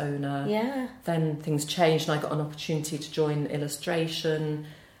Pearce Stoner. Yeah. Then things changed and I got an opportunity to join illustration,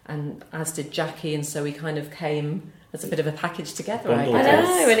 and as did Jackie. And so we kind of came as a bit of a package together. Bundle I together.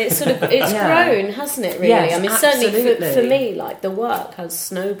 know, and it's sort of grown, hasn't it? Really, Yes, I mean, certainly absolutely. for me, like the work has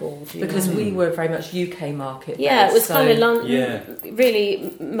snowballed. Because we were very much UK market. Yeah, it was so, kind of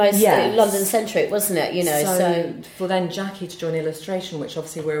really most London centric, wasn't it? You know, so for then Jackie to join Illustration, which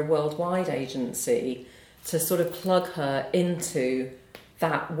obviously we're a worldwide agency, to sort of plug her into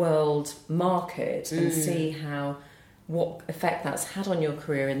that world market and see what effect that's had on your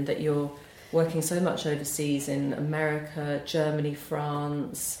career, and that you're working so much overseas in America, Germany,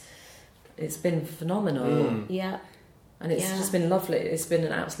 France. It's been phenomenal. Yeah. And it's just been lovely. It's been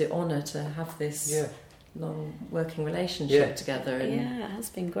an absolute honour to have this long working relationship together. And it has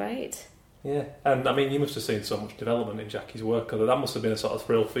been great. Yeah, and I mean, you must have seen so much development in Jackie's work. That must have been a sort of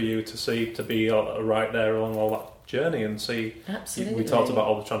thrill for you to be right there along all that journey and see. Absolutely. We talked about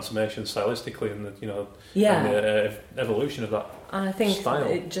all the transformation stylistically and the evolution of that. And I think style.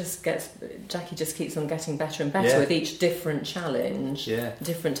 Jackie just keeps on getting better and better with each different challenge,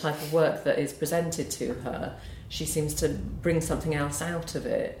 different type of work that is presented to her. She seems to bring something else out of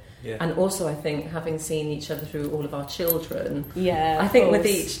it. Yeah. And also, I think, having seen each other through all of our children, I think with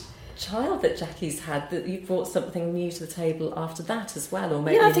each child that Jackie's had, that you've brought something new to the table after that as well, or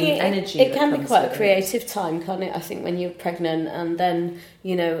maybe I think energy. It can be quite a creative time, can't it? I think when you're pregnant and then,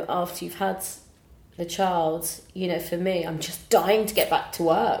 after you've had the child, for me, I'm just dying to get back to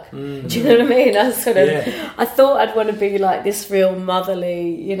work. Do you know what I mean? I thought I'd want to be like this real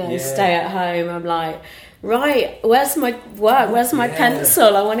motherly, stay at home. I'm like, right, where's my work? Where's my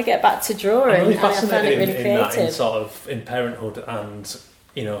pencil? I want to get back to drawing. I'm really and I fascinated found it really creative. in parenthood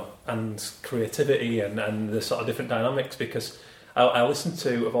and creativity and the sort of different dynamics, because I listened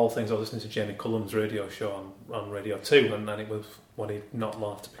to, of all things, I was listening to Jamie Cullum's radio show on Radio 2, and it was when he'd not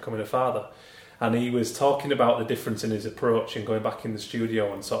long after becoming a father, and he was talking about the difference in his approach and going back in the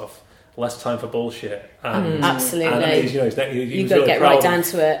studio and sort of less time for bullshit. And, absolutely. And he's you've got really to get right down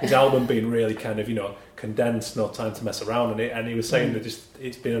to it. His album being really kind of, condensed, no time to mess around, and he was saying that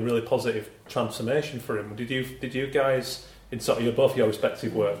it's been a really positive transformation for him. Did you guys, in sort of both your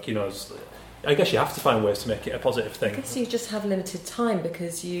respective work, I guess you have to find ways to make it a positive thing. I guess you just have limited time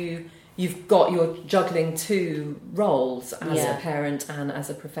because you're juggling two roles as a parent and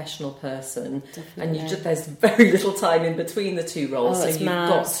as a professional person. Definitely. And there's very little time in between the two roles, so you've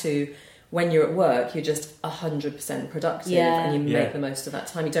got to, when you're at work, you're just 100% productive and you make the most of that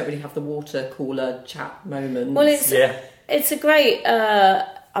time. You don't really have the water cooler chat moments. Well, it's a great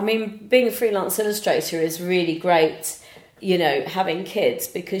being a freelance illustrator is really great, having kids,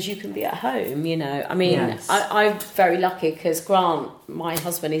 because you can be at home, I'm very lucky because Grant, my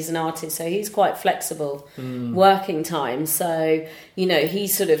husband, he's an artist, so he's quite flexible working time. So, he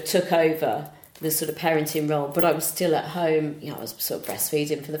sort of took over the sort of parenting role, but I was still at home. I was sort of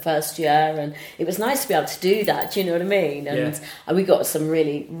breastfeeding for the first year, and it was nice to be able to do that. Do you know what I mean? And we got some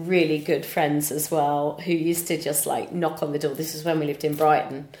really, really good friends as well who used to just like knock on the door. This is when we lived in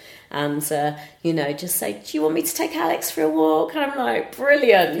Brighton. And, just say, do you want me to take Alex for a walk? And I'm like,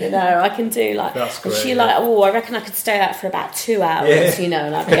 brilliant, I can do like... That's great, and she I reckon I could stay out for about 2 hours, and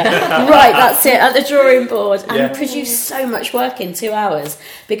I'd be like, right, that's it, at the drawing board. And produce so much work in 2 hours,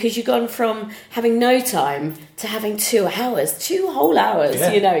 because you've gone from having no time to having 2 hours, 2 whole hours,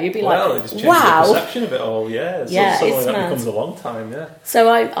 you'd be it just wow. The perception of it all, suddenly that becomes a long time,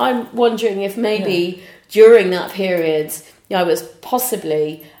 So I'm wondering if maybe during that period, I was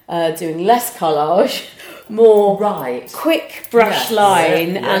possibly... doing less collage, more quick brush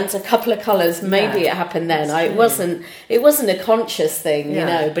line, and a couple of colours. Maybe it happened then. It wasn't a conscious thing,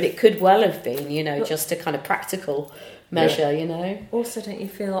 but it could well have been, just a kind of practical measure, Also, don't you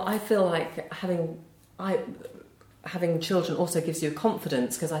feel? I feel like having children also gives you a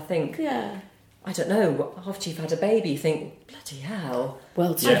confidence, because I think. I don't know, after you've had a baby, you think, bloody hell,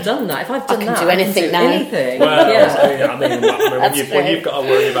 I've done that. If I've done that, I can do anything now. Anything. When you've got to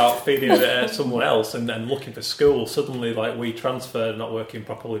worry about feeding someone else and looking for school, suddenly, like, we transfer not working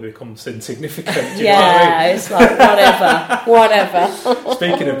properly becomes insignificant. Do you know what I mean? It's like, whatever.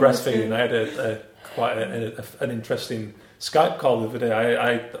 Speaking of breastfeeding, I had quite an interesting Skype call the other day.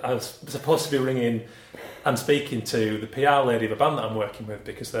 I was supposed to be ringing and speaking to the PR lady of a band that I'm working with,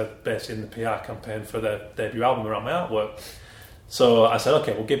 because they're based in the PR campaign for their debut album around my artwork. So I said,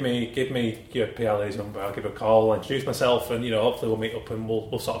 okay, well, give me your PR lady's number. I'll give her a call, introduce myself, and hopefully we'll meet up and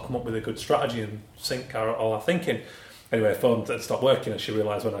we'll sort of come up with a good strategy and sync all our thinking. Anyway, the phone had stopped working, and she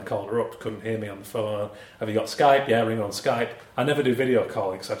realised when I called her up, couldn't hear me on the phone. Have you got Skype? Yeah, ring on Skype. I never do video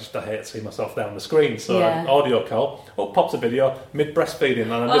calling because I hate to see myself down the screen. So audio call, pops a video, mid breastfeeding,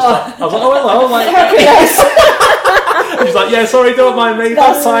 and I was like, oh, hello. She's like, yeah, sorry, don't mind me.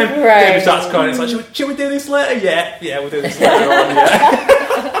 That's fine. Great. David starts crying. It's like, should we do this later? Yeah, we'll do this later on.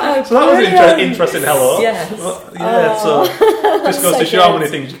 Yeah. So that was an interesting hello. Yes. So just goes to show how many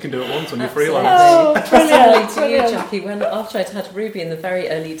things you can do at once when you're freelance. Similarly to you, Jackie, when after I'd had Ruby in the very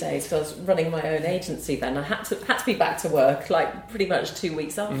early days, so I was running my own agency then, I had to be back to work like pretty much 2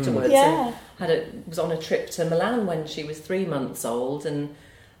 weeks afterwards. And was on a trip to Milan when she was 3 months old, and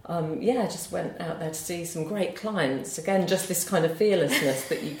just went out there to see some great clients. Again, just this kind of fearlessness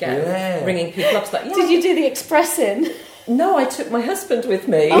that you get ringing people up. Like, Did you do the expressing? No, I took my husband with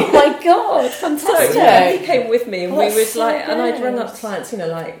me. Oh my God, fantastic! So, he came with me, and we was so like, and I'd good. rung up clients,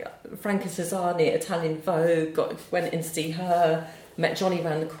 like Franca Cesani at Italian Vogue. Went in to see her. Met Johnny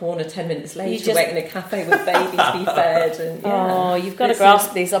round the corner 10 minutes later, waiting in a cafe with baby to be fed. And, Oh, you've got to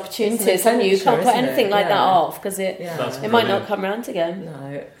grasp these opportunities, haven't you? You can't put anything like that off, because it might not come round again.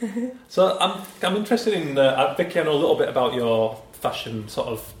 No. So I'm interested in Vicky. I know a little bit about your fashion, sort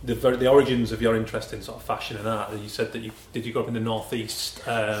of the origins of your interest in sort of fashion and art. You said that you grow up in the northeast.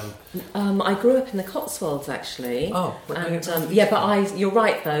 I grew up in the Cotswolds actually. Oh, and you're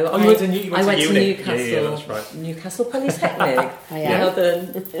right though. Oh, you went to Newcastle. Yeah, that's right. Newcastle Polytechnic, now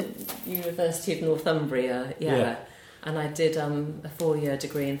the University of Northumbria. Yeah. And I did a 4-year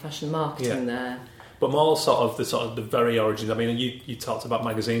degree in fashion marketing there. But more sort of the very origins. I mean, you talked about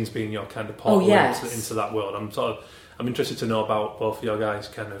magazines being your kind of portal into that world. I'm interested to know about both of your guys,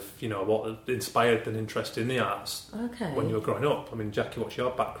 kind of, what inspired an interest in the arts when you were growing up. I mean, Jackie, what's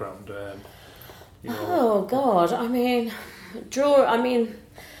your background? Oh God,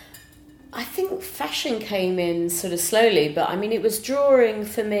 I think fashion came in sort of slowly, but I mean, it was drawing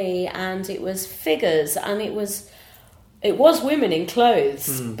for me, and it was figures, and it was women in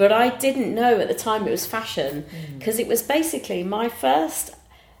clothes, but I didn't know at the time it was fashion, because it was basically my first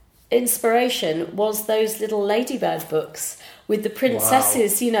inspiration was those little Ladybird books with the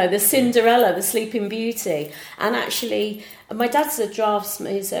princesses, the Cinderella, the Sleeping Beauty. And actually, my dad's a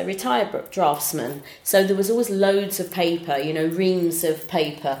draftsman, he's a retired draftsman, so there was always loads of paper, reams of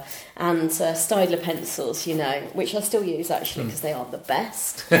paper, and styler pencils, which I still use actually because they are the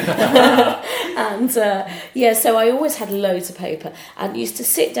best. And so I always had loads of paper and used to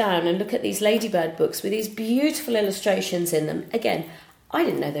sit down and look at these Ladybird books with these beautiful illustrations in them. Again, I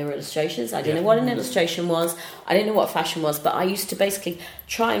didn't know they were illustrations. I didn't know what an illustration was. I didn't know what fashion was. But I used to basically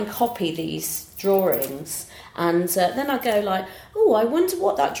try and copy these drawings. And then I'd go like, oh, I wonder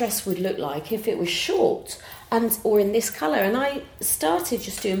what that dress would look like if it was short or in this colour. And I started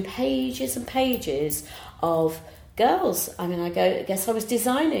just doing pages and pages of girls. I mean, I guess I was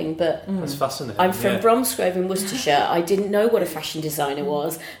designing, but that's fascinating. I'm from Bromsgrove in Worcestershire. I didn't know what a fashion designer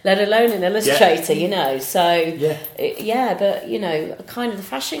was, let alone an illustrator, So, but, kind of the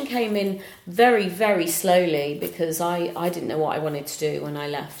fashion came in very, very slowly because I didn't know what I wanted to do when I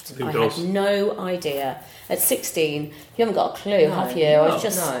left. I had no idea. At 16, you haven't got a clue, have you?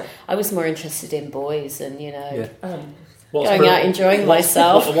 I was more interested in boys and, going out enjoying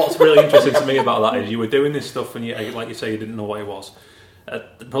myself. What's really interesting to me about that is you were doing this stuff and like you say, you didn't know what it was.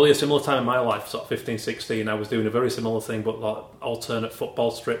 Probably a similar time in my life, sort of 15, 16, I was doing a very similar thing, but like alternate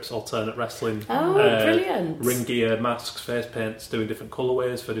football strips, alternate wrestling. Oh, brilliant. Ring gear, masks, face paints, doing different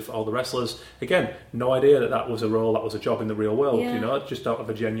colourways for all the wrestlers. Again, no idea that was a role, that was a job in the real world, just out of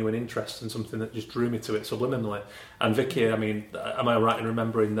a genuine interest and something that just drew me to it subliminally. And Vicky, I mean, am I right in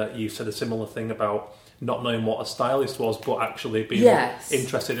remembering that you said a similar thing about not knowing what a stylist was, but actually being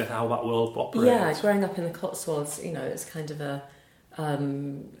interested in how that world operates? Yeah, growing up in the Cotswolds, it's kind of a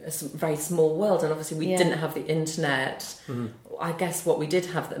very small world, and obviously we didn't have the internet. I guess what we did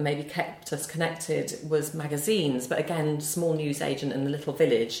have that maybe kept us connected was magazines, but again, small newsagent in the little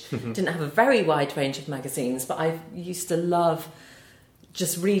village didn't have a very wide range of magazines, but I used to love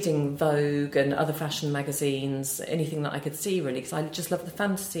just reading Vogue and other fashion magazines, anything that I could see really, because I just loved the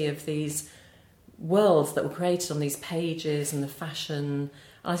fantasy of these worlds that were created on these pages and the fashion.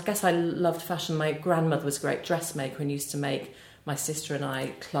 I guess I loved fashion. My grandmother was a great dressmaker and used to make my sister and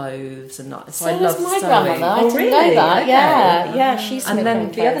I clothes, and so I loved my sewing. grandmother. I didn't know that. Okay. Yeah, she's. And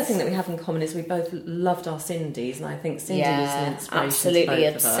then the other thing that we have in common is we both loved our Cindy's, and I think Cindy was an inspiration absolutely to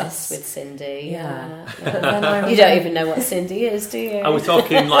both obsessed of us. with Cindy. Yeah. But then you don't even know what Cindy is, do you? Are we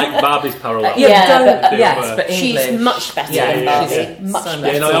talking like Barbie's parallel? But English. She's much better than Barbie. Much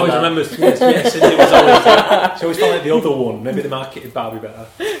better. Yeah, I always remember. Cindy was always. She always felt like the other one. Maybe they marketed Barbie better.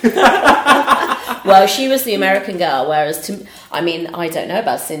 Well, she was the American girl, whereas I don't know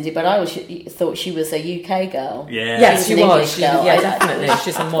about Cindy, but I always thought she was a UK girl. Yeah. Yes, she was. English girl. Definitely.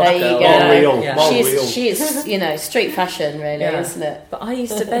 She's a mod There you girl. go. More real. Yeah. More real. She's street fashion, really, isn't it? But I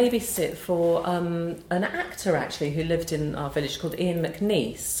used to babysit for an actor, actually, who lived in our village called Ian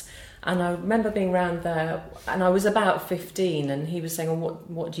McNeice. And I remember being round there, and I was about 15, and he was saying,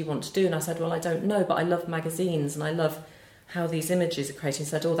 what do you want to do? And I said, well, I don't know, but I love magazines, and I love how these images are created. He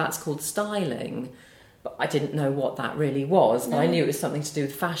said, that's called styling. But I didn't know what that really was, but I knew it was something to do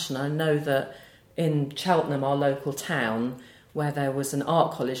with fashion. I know that in Cheltenham, our local town, where there was an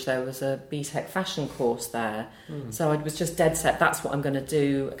art college, there was a BTEC fashion course there. So I was just dead set, that's what I'm going to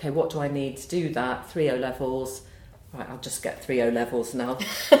do. Okay, what do I need to do that? 3 O-levels. Right, I'll just get 3 O-levels and I'll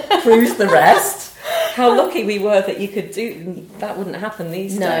cruise the rest. How lucky we were that you could do that. Wouldn't happen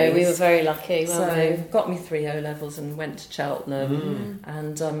these days. No, we were very lucky, weren't we? So got me 3 O-levels and went to Cheltenham.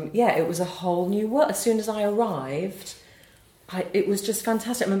 And it was a whole new world. As soon as I arrived, it was just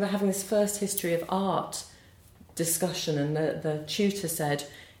fantastic. I remember having this first history of art discussion, and the tutor said,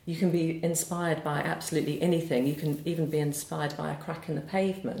 you can be inspired by absolutely anything. You can even be inspired by a crack in the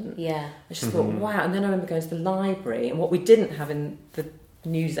pavement. Yeah. I just thought, wow. And then I remember going to the library, and what we didn't have in the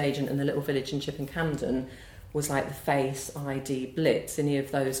newsagent in the little village in Chipping Campden was like the Face, ID, Blitz, any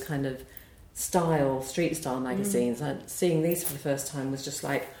of those kind of street style magazines. And seeing these for the first time was just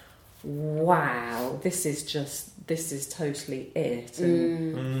like, wow, this is totally it,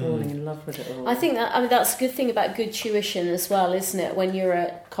 and falling in love with it all. I think that's a good thing about good tuition as well, isn't it? When you're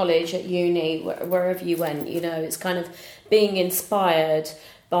at college, at uni, wherever you went, it's kind of being inspired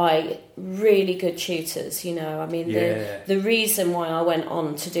by really good tutors. The reason why I went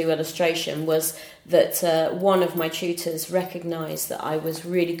on to do illustration was that one of my tutors recognised that I was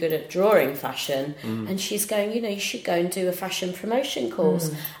really good at drawing fashion, and she's going, you should go and do a fashion promotion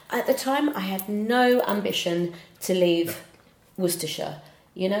course. At the time, I had no ambition to leave Worcestershire,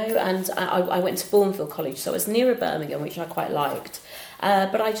 and I went to Bourneville College, so it was nearer Birmingham, which I quite liked.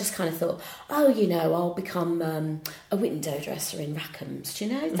 But I just kind of thought, I'll become a window dresser in Rackham's,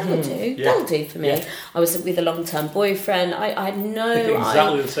 that'll do. Yeah. That'll do for me. Yeah. I was with a long-term boyfriend. I had no...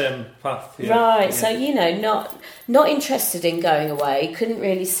 Exactly the same path. Yeah. Right, yeah. so, not interested in going away, couldn't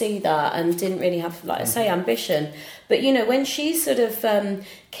really see that, and didn't really have, like I say, ambition. But, when she sort of...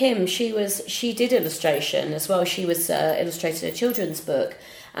 Kim, she did illustration as well. She was illustrated a children's book.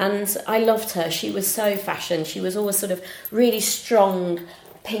 And I loved her. She was so fashion. She was always sort of really strong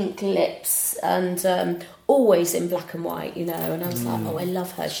pink lips and always in black and white, And I was like, I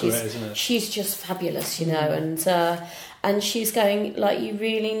love her. She's just fabulous, and she's going, like, you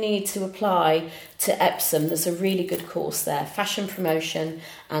really need to apply to Epsom. There's a really good course there, fashion promotion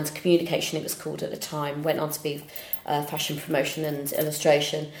and communication, it was called at the time. Went on to be fashion promotion and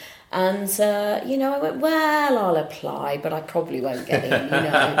illustration. And, I went, well, I'll apply, but I probably won't get in,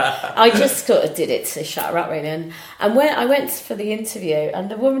 I just sort of did it to shut her up, really. And when I went for the interview, and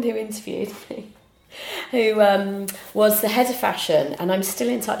the woman who interviewed me, who was the head of fashion, and I'm still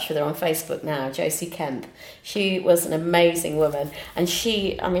in touch with her on Facebook now, Josie Kemp. She was an amazing woman, and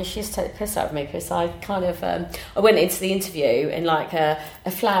she's taken the piss out of me because I kind of I went into the interview in like a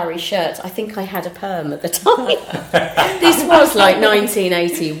flowery shirt. I think I had a perm at the time. This was like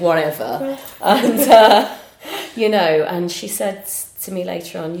 1980 whatever, and and she said to me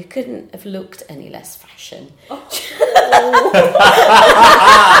later on, you couldn't have looked any less fashion. And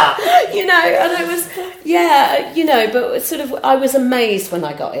I was, but sort of, I was amazed when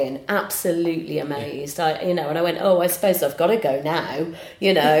I got in, absolutely amazed. And I went, I suppose I've got to go now,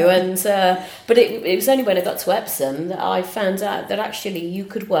 and, but it was only when I got to Epsom that I found out that actually you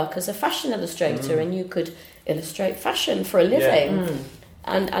could work as a fashion illustrator and you could illustrate fashion for a living. Yeah.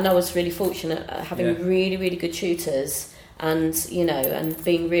 And I was really fortunate at having really, really good tutors. And and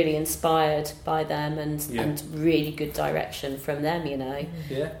being really inspired by them and really good direction from them,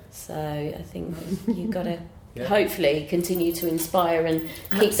 Yeah. So I think you've got to hopefully continue to inspire and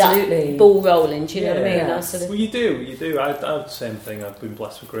keep that ball rolling. Do you know what I mean? Yeah. Well, you do. I had the same thing. I've been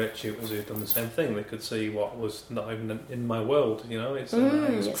blessed with great tutors who've done the same thing. They could see what was not even in my world.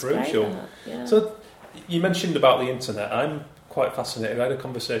 It's crucial. Yeah. So you mentioned about the internet. I'm quite fascinated. I had a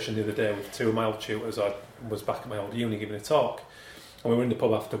conversation the other day with two of my old tutors. I was back at my old uni giving a talk, and we were in the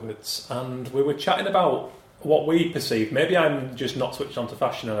pub afterwards, and we were chatting about what we perceive. Maybe I'm just not switched on to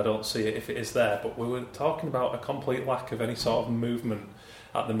fashion and I don't see it if it is there, but we were talking about a complete lack of any sort of movement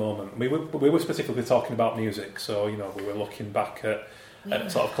at the moment. We were specifically talking about music, so we were looking back at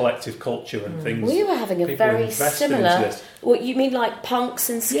sort of collective culture and things. We were having a People very invested into similar. this. What you mean, like punks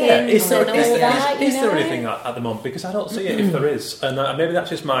and skins Yeah, is there anything at the moment? Because I don't see it if there is, and maybe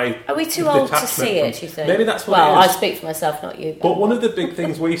that's just my. Are we too old to see it? Do you think? Maybe that's what. Well, it is. I speak for myself, not you. But one of the big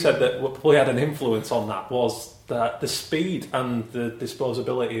things we said that probably had an influence on that was that the speed and the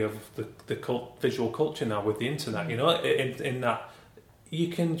disposability of the visual culture now with the internet. You know, in that. You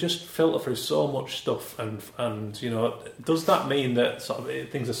can just filter through so much stuff, and you know, does that mean that sort of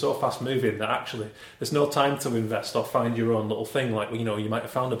things are so fast moving that actually there's no time to invest or find your own little thing? Like, you know, you might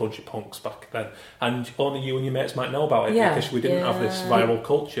have found a bunch of punks back then, and only you and your mates might know about it because we didn't have this viral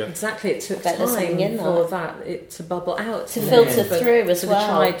culture. Exactly, it took time for it to bubble out, to filter through as well. The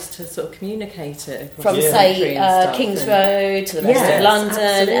tribes to sort of communicate it from say King's Road to the rest of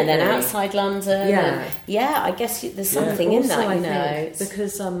London, and then outside London. I guess there's something in that, you know.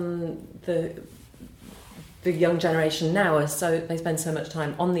 Because the young generation now they spend so much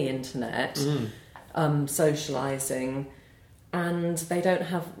time on the internet, socialising, and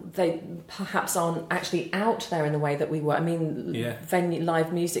they perhaps aren't actually out there in the way that we were. I mean,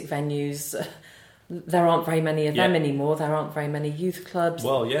 live music venues. There aren't very many of them anymore. There aren't very many youth clubs.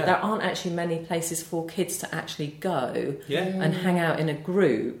 Well, there aren't actually many places for kids to actually go and hang out in a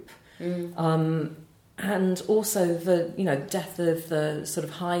group. And also the death of the sort of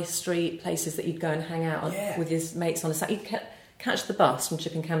high street places that you'd go and hang out with your mates on a Saturday. You'd catch the bus from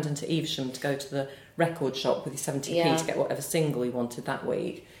Chipping Campden to Evesham to go to the record shop with your 70p to get whatever single you wanted that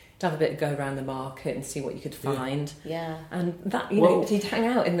week. To have a bit of go around the market and see what you could find. And that you'd hang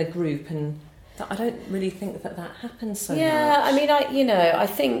out in the group, and I don't really think that happens so much. I mean, I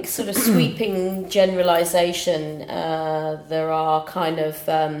think sort of sweeping generalisation. There are kind of.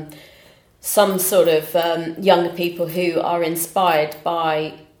 Some sort of younger people who are inspired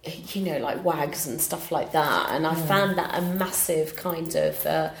by, like WAGs and stuff like that. And I found that a massive kind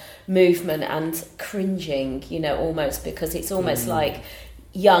of movement and cringing, almost, because it's almost like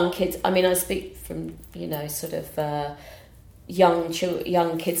young kids. I mean, I speak from, sort of young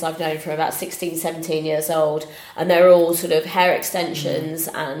kids I've known from about 16, 17 years old, and they're all sort of hair extensions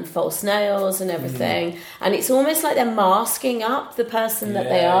and false nails and everything, and it's almost like they're masking up the person that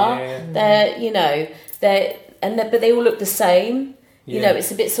they are. But they all look the same.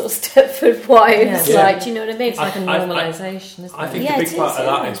 It's a bit sort of Stepford Wives, like, do you know what I mean? It's like a normalisation, isn't it? I think a big part of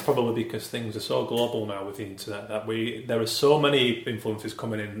that is probably because things are so global now with the internet that there are so many influences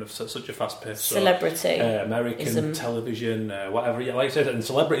coming in of such a fast pace. Celebrity, American television, whatever. Like I said, and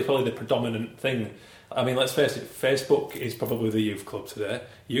celebrity is probably the predominant thing. I mean, let's face it, Facebook is probably the youth club today.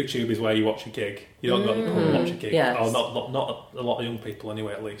 YouTube is where you watch a gig. You don't go and watch a gig. Yes. Or not a lot of young people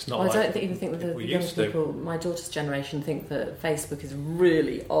anyway, at least. I don't even think that the young people, my daughter's generation, think that Facebook is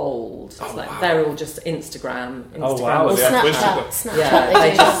really old. It's they're all just Instagram. Oh, wow. Or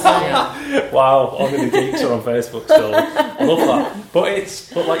Snapchat. Wow, only the geeks are on Facebook still. I love that. But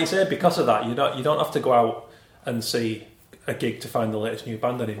like you said, because of that, you don't have to go out and see a gig to find the latest new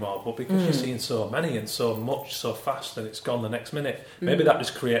band anymore, but because you're seeing so many and so much so fast and it's gone the next minute, maybe that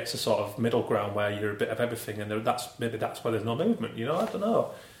just creates a sort of middle ground where you're a bit of everything, and that's why there's no movement. I don't know.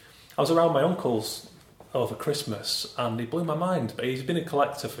 I was around my uncle's over Christmas and he blew my mind, but he's been a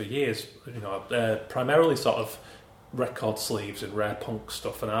collector for years, primarily sort of record sleeves and rare punk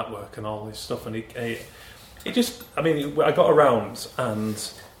stuff and artwork and all this stuff, and he just, I got around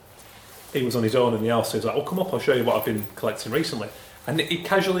and he was on his own in the house. He was like, "Oh, come up, I'll show you what I've been collecting recently." And he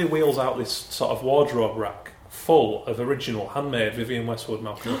casually wheels out this sort of wardrobe rack full of original handmade Vivienne Westwood,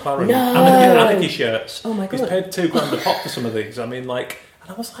 Malcolm McLaren Anarchy shirts. Oh my God! He's paid $2,000 a pop for some of these. I mean, like,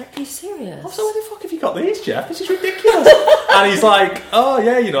 and I was like, "Are you serious? So where the fuck have you got these, Jeff? This is ridiculous." And he's like, "Oh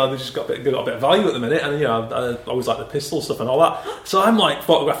yeah, they've just got a bit of value at the minute." And I always like the pistol stuff and all that. So I'm like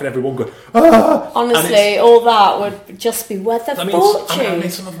photographing everyone going, "Ah!" Honestly, all that would just be worth a fortune. I mean,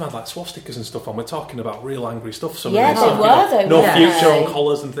 some of them had like swastikas and stuff on. We're talking about real angry stuff. Some of these, no future on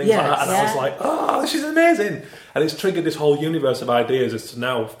collars and things like that. And I was like, "Oh, this is amazing!" And it's triggered this whole universe of ideas as to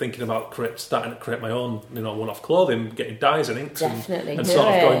now thinking about starting to create my own, one-off clothing, getting dyes and inks, and sort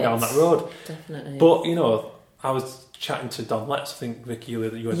of going down that road. Definitely. But I was chatting to Don Letts, I think, Vicky, you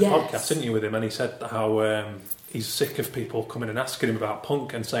had the podcast, didn't you, with him? And he said how he's sick of people coming and asking him about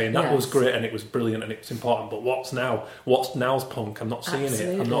punk and saying that was great and it was brilliant and it's important, but what's now? What's now's punk? I'm not seeing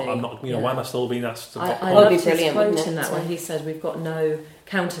it. I'm not. Why am I still being asked about punk? I loved his quote in that when he said, "We've got no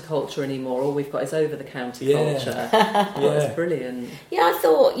counterculture anymore. All we've got is over the counterculture." That's brilliant. I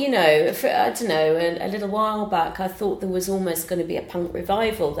thought, a little while back, I thought there was almost going to be a punk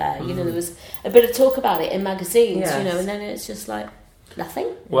revival there. There was a bit of talk about it in magazines, and then it's just like,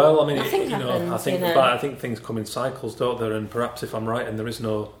 nothing. Well, I mean, Nothing I happens, think, you know. but I think things come in cycles, don't they? And perhaps if I'm right and there is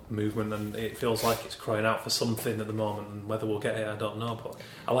no movement, and it feels like it's crying out for something at the moment, and whether we'll get it, I don't know. But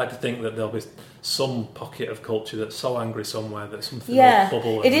I like to think that there'll be some pocket of culture that's so angry somewhere that something will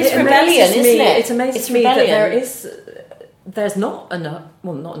bubble. It is rebellion, isn't it? It amazes me that there's not enough.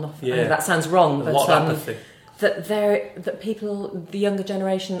 Well, not enough. Yeah. I know that sounds wrong, but a lot of apathy. that people, the younger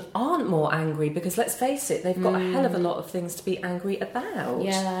generation, aren't more angry, because let's face it, they've got a hell of a lot of things to be angry about.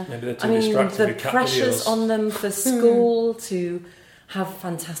 Yeah. Maybe they're too distracted the with cat pressures videos. on them for school to have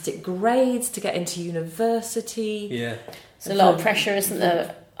fantastic grades, to get into university. Yeah. There's a lot of pressure, isn't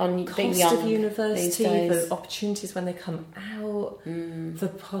there, on being young Cost of university, these days. the opportunities when they come out,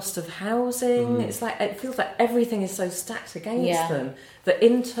 the cost of housing. It's like, it feels like everything is so stacked against them. The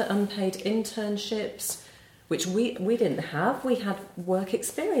unpaid internships, which we didn't have. We had work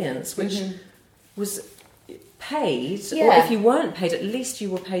experience, which was paid. Yeah. Or if you weren't paid, at least you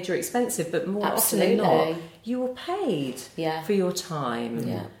were paid your expensive. But more often than not, you were paid for your time.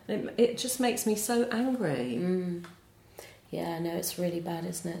 Yeah. It just makes me so angry. Yeah, no, it's really bad,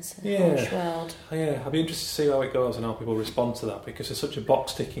 isn't it? It's a Yeah. harsh world. Yeah, I'd be interested to see how it goes and how people respond to that, because there's such a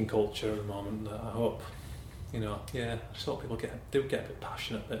box-ticking culture at the moment that I hope, I just hope people get a bit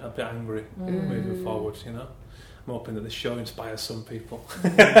passionate, a bit angry moving forward, I'm hoping that this show inspires some people.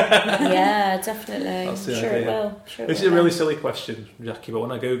 Yeah, definitely. That's the Sure idea. it will. This is a really silly question, Jackie, but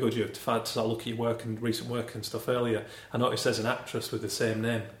when I googled you to start look at your work and recent work and stuff earlier, I noticed there's an actress with the same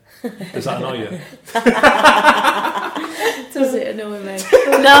name. Does that annoy you? Does it annoy me?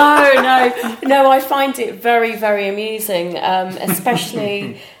 No, I find it very, very amusing,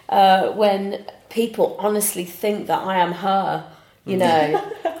 especially when people honestly think that I am her,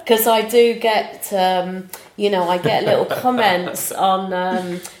 because I do get, I get little comments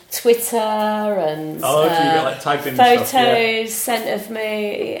on Twitter and you get like tagged in photos stuff, sent of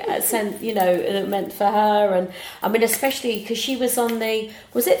me, meant for her, and I mean especially because she was on the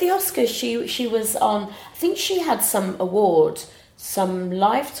Oscars? She was on. I think she had some award, some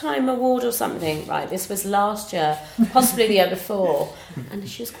Lifetime award or something. Right, this was last year, possibly the year before, and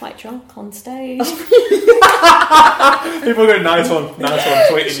she was quite drunk on stage. People go, nice one,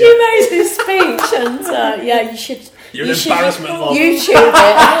 tweeting She made this speech, and you should. You're an embarrassment, love. YouTube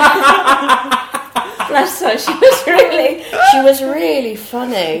it. Bless her. She was really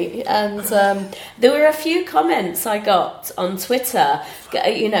funny, and there were a few comments I got on Twitter,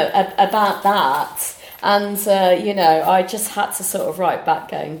 about that, and I just had to sort of write back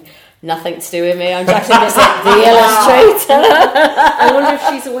going, nothing to do with me. I'm Jacqueline Bissett, the illustrator. I wonder if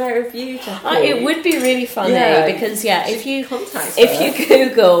she's aware of you, Jacqueline. It would be really funny because if you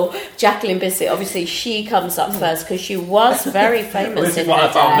Google Jacqueline Bissett, obviously she comes up first because she was very famous. Well, this in is what her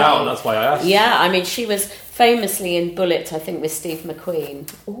I found day. out, and that's why I asked. Yeah, I mean she was famously in Bullet, I think, with Steve McQueen.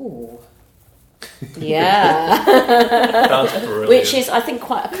 Ooh. Yeah. That's brilliant. Which is, I think,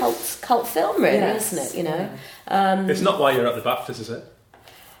 quite a cult film, really, isn't it? It's not why you're at the BAFTAs, is it?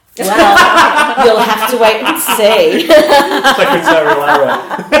 Well, you'll have to wait and see. Secretarial error.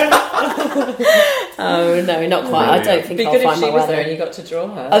 Oh no, not quite. I don't think It'd be I'll good if find she my was way there and you got to draw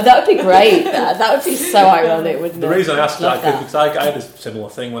her. Oh, that would be great. That would be so ironic, wouldn't it? The reason I asked Love that is because I had a similar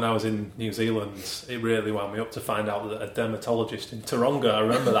thing when I was in New Zealand. It really wound me up to find out that a dermatologist in Taronga, I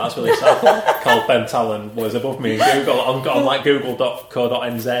remember that, was really sad, called Ben Talon, was above me in Google on like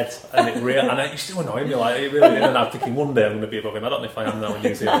google.co.nz, and it used to annoy me. Like, it really did, and I'm thinking one day I'm going to be above him. I don't know if I am now in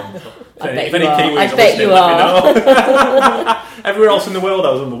New Zealand. But if any Kiwis are listening, let me know. Everywhere else in the world,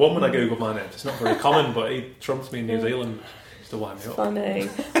 I was number one when I googled my name. It's not very common, but he trumps me in New Zealand. To wind me up. Funny.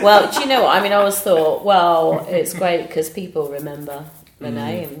 Well, do you know what? I mean, I always thought, well, it's great because people remember the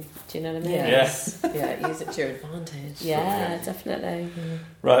name. Do you know what I mean? Yes. Yeah, use it to your advantage. Yeah, definitely.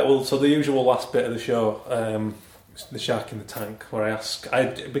 Right, well, so the usual last bit of the show, the shark in the tank, where I ask,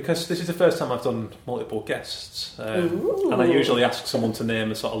 because this is the first time I've done multiple guests, and I usually ask someone to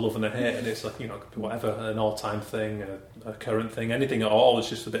name a sort of love and a hate, and it's like, it could be whatever, an all-time thing, a current thing, anything at all. It's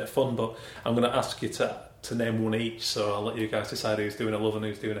just a bit of fun, but I'm going to ask you to name one each, so I'll let you guys decide who's doing a love and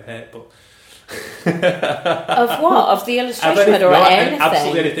who's doing a hate. But Of what? Of the illustration or anything?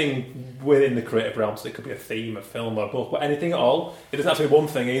 Absolutely anything within the creative realm. So it could be a theme, a film, or a book, but anything at all. It doesn't have to be one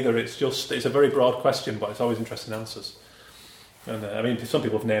thing either. It's a very broad question, but it's always interesting answers. And I mean, some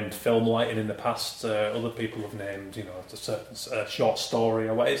people have named film lighting in the past. Other people have named, a short story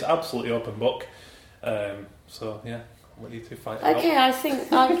or what. It's absolutely open book. So yeah. What you two fight Okay, I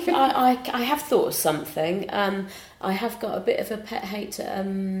think I have thought of something. I have got a bit of a pet hate.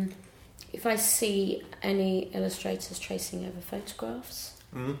 If I see any illustrators tracing over photographs,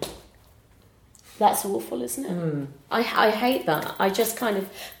 That's awful, isn't it? I hate that. I just kind of...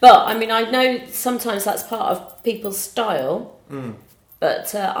 But, I mean, I know sometimes that's part of people's style,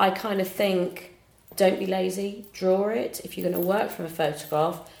 but I kind of think, don't be lazy, draw it. If you're going to work from a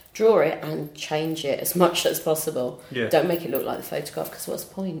photograph, draw it and change it as much as possible. Yeah. Don't make it look like the photograph, because what's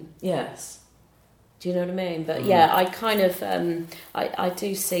the point? Yes. Do you know what I mean? But yeah, I kind of... I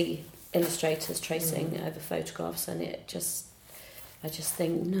do see illustrators tracing over photographs, and it just... I just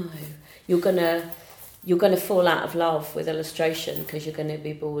think, no, you're gonna fall out of love with illustration because you're going to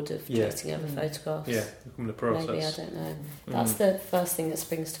be bored of tracing over photographs. Yeah, becoming the process. Maybe, I don't know. That's the first thing that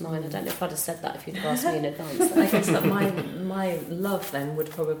springs to mind. I don't know if I'd have said that if you'd asked me in advance. I guess that my love then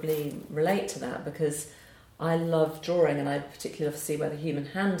would probably relate to that, because I love drawing, and I particularly love to see where the human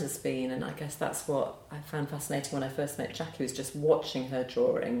hand has been, and I guess that's what I found fascinating when I first met Jackie, was just watching her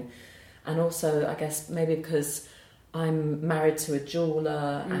drawing. And also, I guess maybe because I'm married to a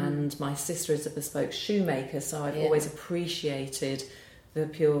jeweller and my sister is a bespoke shoemaker, so I've always appreciated the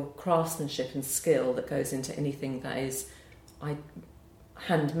pure craftsmanship and skill that goes into anything that is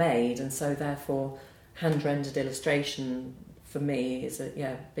handmade, and so therefore hand-rendered illustration for me is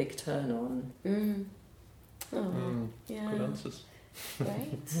a big turn on. Yeah. Good answers.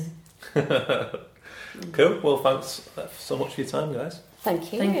 Great. Cool. Well, thanks so much for your time, guys.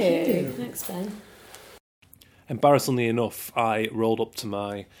 Thank you. Thank you. Thanks, Ben. Embarrassingly enough, I rolled up to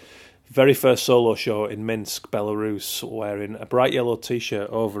my very first solo show in Minsk, Belarus, wearing a bright yellow t-shirt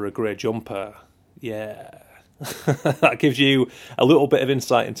over a grey jumper. Yeah. That gives you a little bit of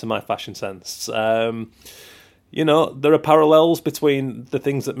insight into my fashion sense. You know, there are parallels between the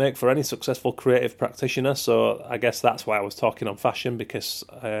things that make for any successful creative practitioner, so I guess that's why I was talking on fashion, because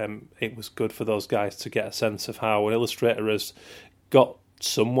it was good for those guys to get a sense of how an illustrator has got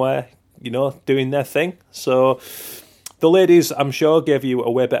somewhere, you know, doing their thing. So the ladies, I'm sure, gave you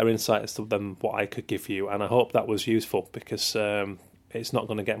a way better insight than what I could give you, and I hope that was useful, because it's not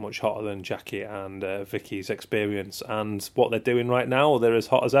going to get much hotter than Jackie and Vicky's experience, and what they're doing right now. They're as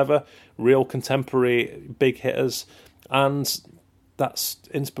hot as ever, real contemporary big hitters, and that's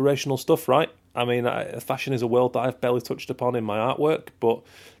inspirational stuff, right? I mean, fashion is a world that I've barely touched upon in my artwork, but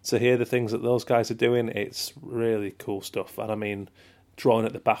to hear the things that those guys are doing, it's really cool stuff. And I mean, drawing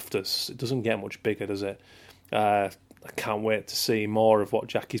at the BAFTAs, it doesn't get much bigger, does it? I can't wait to see more of what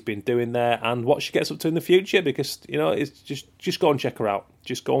Jackie's been doing there and what she gets up to in the future, because, you know, it's just go and check her out.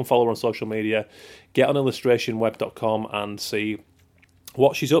 Just go and follow her on social media, get on illustrationweb.com and see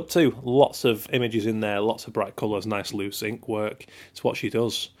what she's up to. Lots of images in there, lots of bright colours, nice loose ink work. It's what she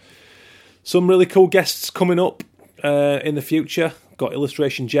does. Some really cool guests coming up in the future. Got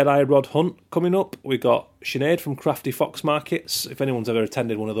Illustration Jedi Rod Hunt coming up. We got Sinead from Crafty Fox Markets. If anyone's ever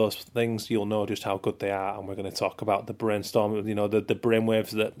attended one of those things, you'll know just how good they are. And we're going to talk about the brainstorm, you know, the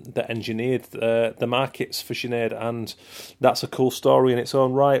brainwaves that engineered the markets for Sinead. And that's a cool story in its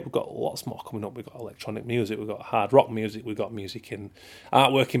own right. We've got lots more coming up. We've got electronic music. We've got hard rock music. We've got music in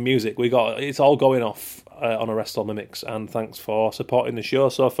artwork in music. It's all going off on Arrest All Mimics. And thanks for supporting the show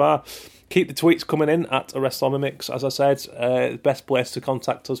so far. Keep the tweets coming in at Arrest All Mimics, as I said. Best place to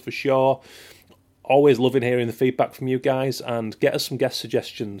contact us for sure. Always loving hearing the feedback from you guys, and get us some guest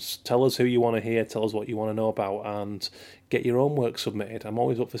suggestions. Tell us who you want to hear, tell us what you want to know about, and get your own work submitted. I'm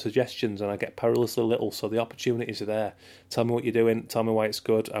always up for suggestions, and I get perilously little, so the opportunities are there. Tell me what you're doing, tell me why it's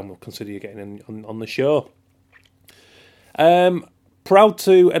good, and we'll consider you getting in on the show. Proud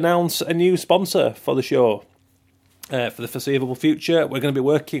to announce a new sponsor for the show. For the foreseeable future, we're going to be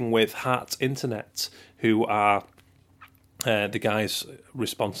working with Heart Internet, who are the guys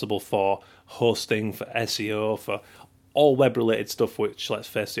responsible for hosting, for SEO, for all web-related stuff, which, let's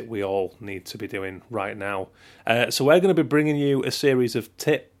face it, we all need to be doing right now. So we're going to be bringing you a series of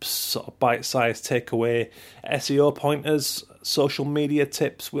tips, sort of bite-sized takeaway SEO pointers, social media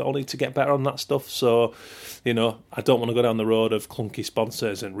tips. We all need to get better on that stuff. So, you know, I don't want to go down the road of clunky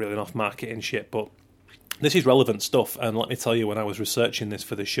sponsors and reeling off marketing shit, but this is relevant stuff, and let me tell you, when I was researching this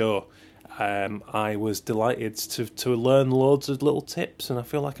for the show, I was delighted to learn loads of little tips, and I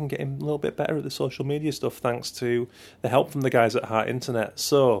feel like I'm getting a little bit better at the social media stuff thanks to the help from the guys at Heart Internet.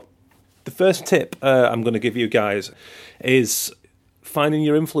 So, the first tip I'm going to give you guys is finding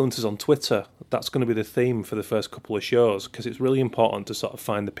your influencers on Twitter. That's going to be the theme for the first couple of shows, because it's really important to sort of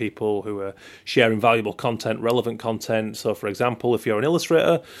find the people who are sharing valuable content, relevant content. So, for example, if you're an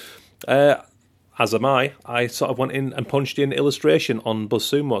illustrator, as am I sort of went in and punched in illustration on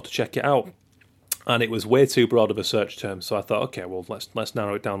BuzzSumo to check it out. And it was way too broad of a search term, so I thought, okay, well, let's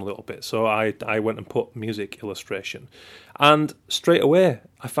narrow it down a little bit. So I went and put music illustration, and straight away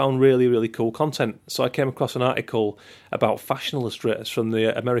I found really, really cool content. So I came across an article about fashion illustrators from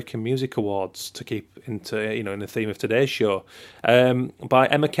the American Music Awards, to keep into in the theme of today's show, by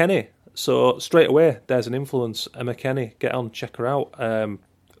Emma Kenny. So straight away, there's an influence, Emma Kenny. Get on, check her out.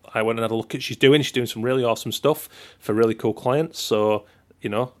 I went and had a look at what she's doing. She's doing some really awesome stuff for really cool clients. So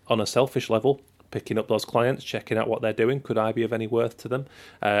on a selfish level, picking up those clients, checking out what they're doing. Could I be of any worth to them?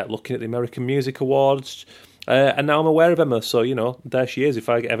 Looking at the American Music Awards. And now I'm aware of Emma, so, there she is. If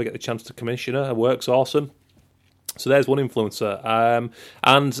I ever get the chance to commission her work's awesome. So there's one influencer.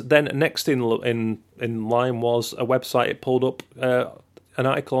 And then next in line was a website. It pulled up an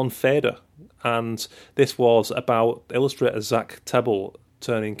article on Fader. And this was about illustrator Zach Tebble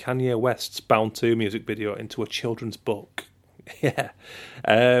turning Kanye West's Bound 2 music video into a children's book. Yeah.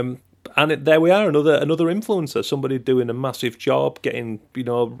 And there we are, another influencer, somebody doing a massive job, getting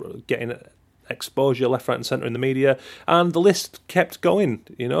exposure left, right, and centre in the media, and the list kept going.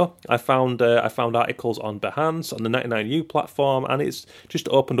 I found articles on Behance, on the 99U platform, and it's just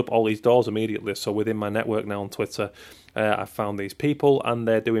opened up all these doors immediately. So within my network now on Twitter, I found these people, and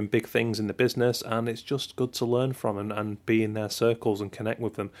they're doing big things in the business, and it's just good to learn from and be in their circles and connect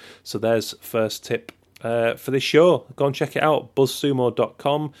with them. So there's first tip for this show. Go and check it out,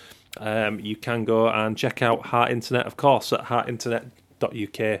 buzzsumo.com. You can go and check out Heart Internet, of course, at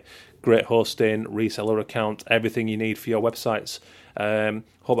heartinternet.uk. Great hosting, reseller account, everything you need for your websites.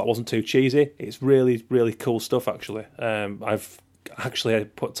 Hope that wasn't too cheesy. It's really, really cool stuff, actually. I've actually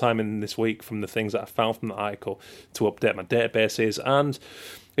put time in this week from the things that I found from the article to update my databases. And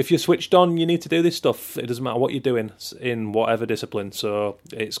if you're switched on, you need to do this stuff. It doesn't matter what you're doing in whatever discipline. So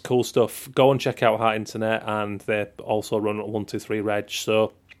it's cool stuff. Go and check out Heart Internet, and they also run 123 Reg.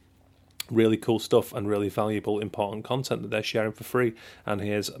 So really cool stuff and really valuable, important content that they're sharing for free. And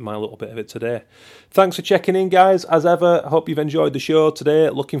here's my little bit of it today. Thanks for checking in, guys. As ever, hope you've enjoyed the show today.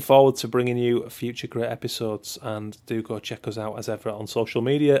 Looking forward to bringing you future great episodes. And do go check us out as ever on social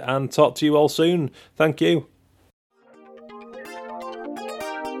media, and talk to you all soon. Thank you.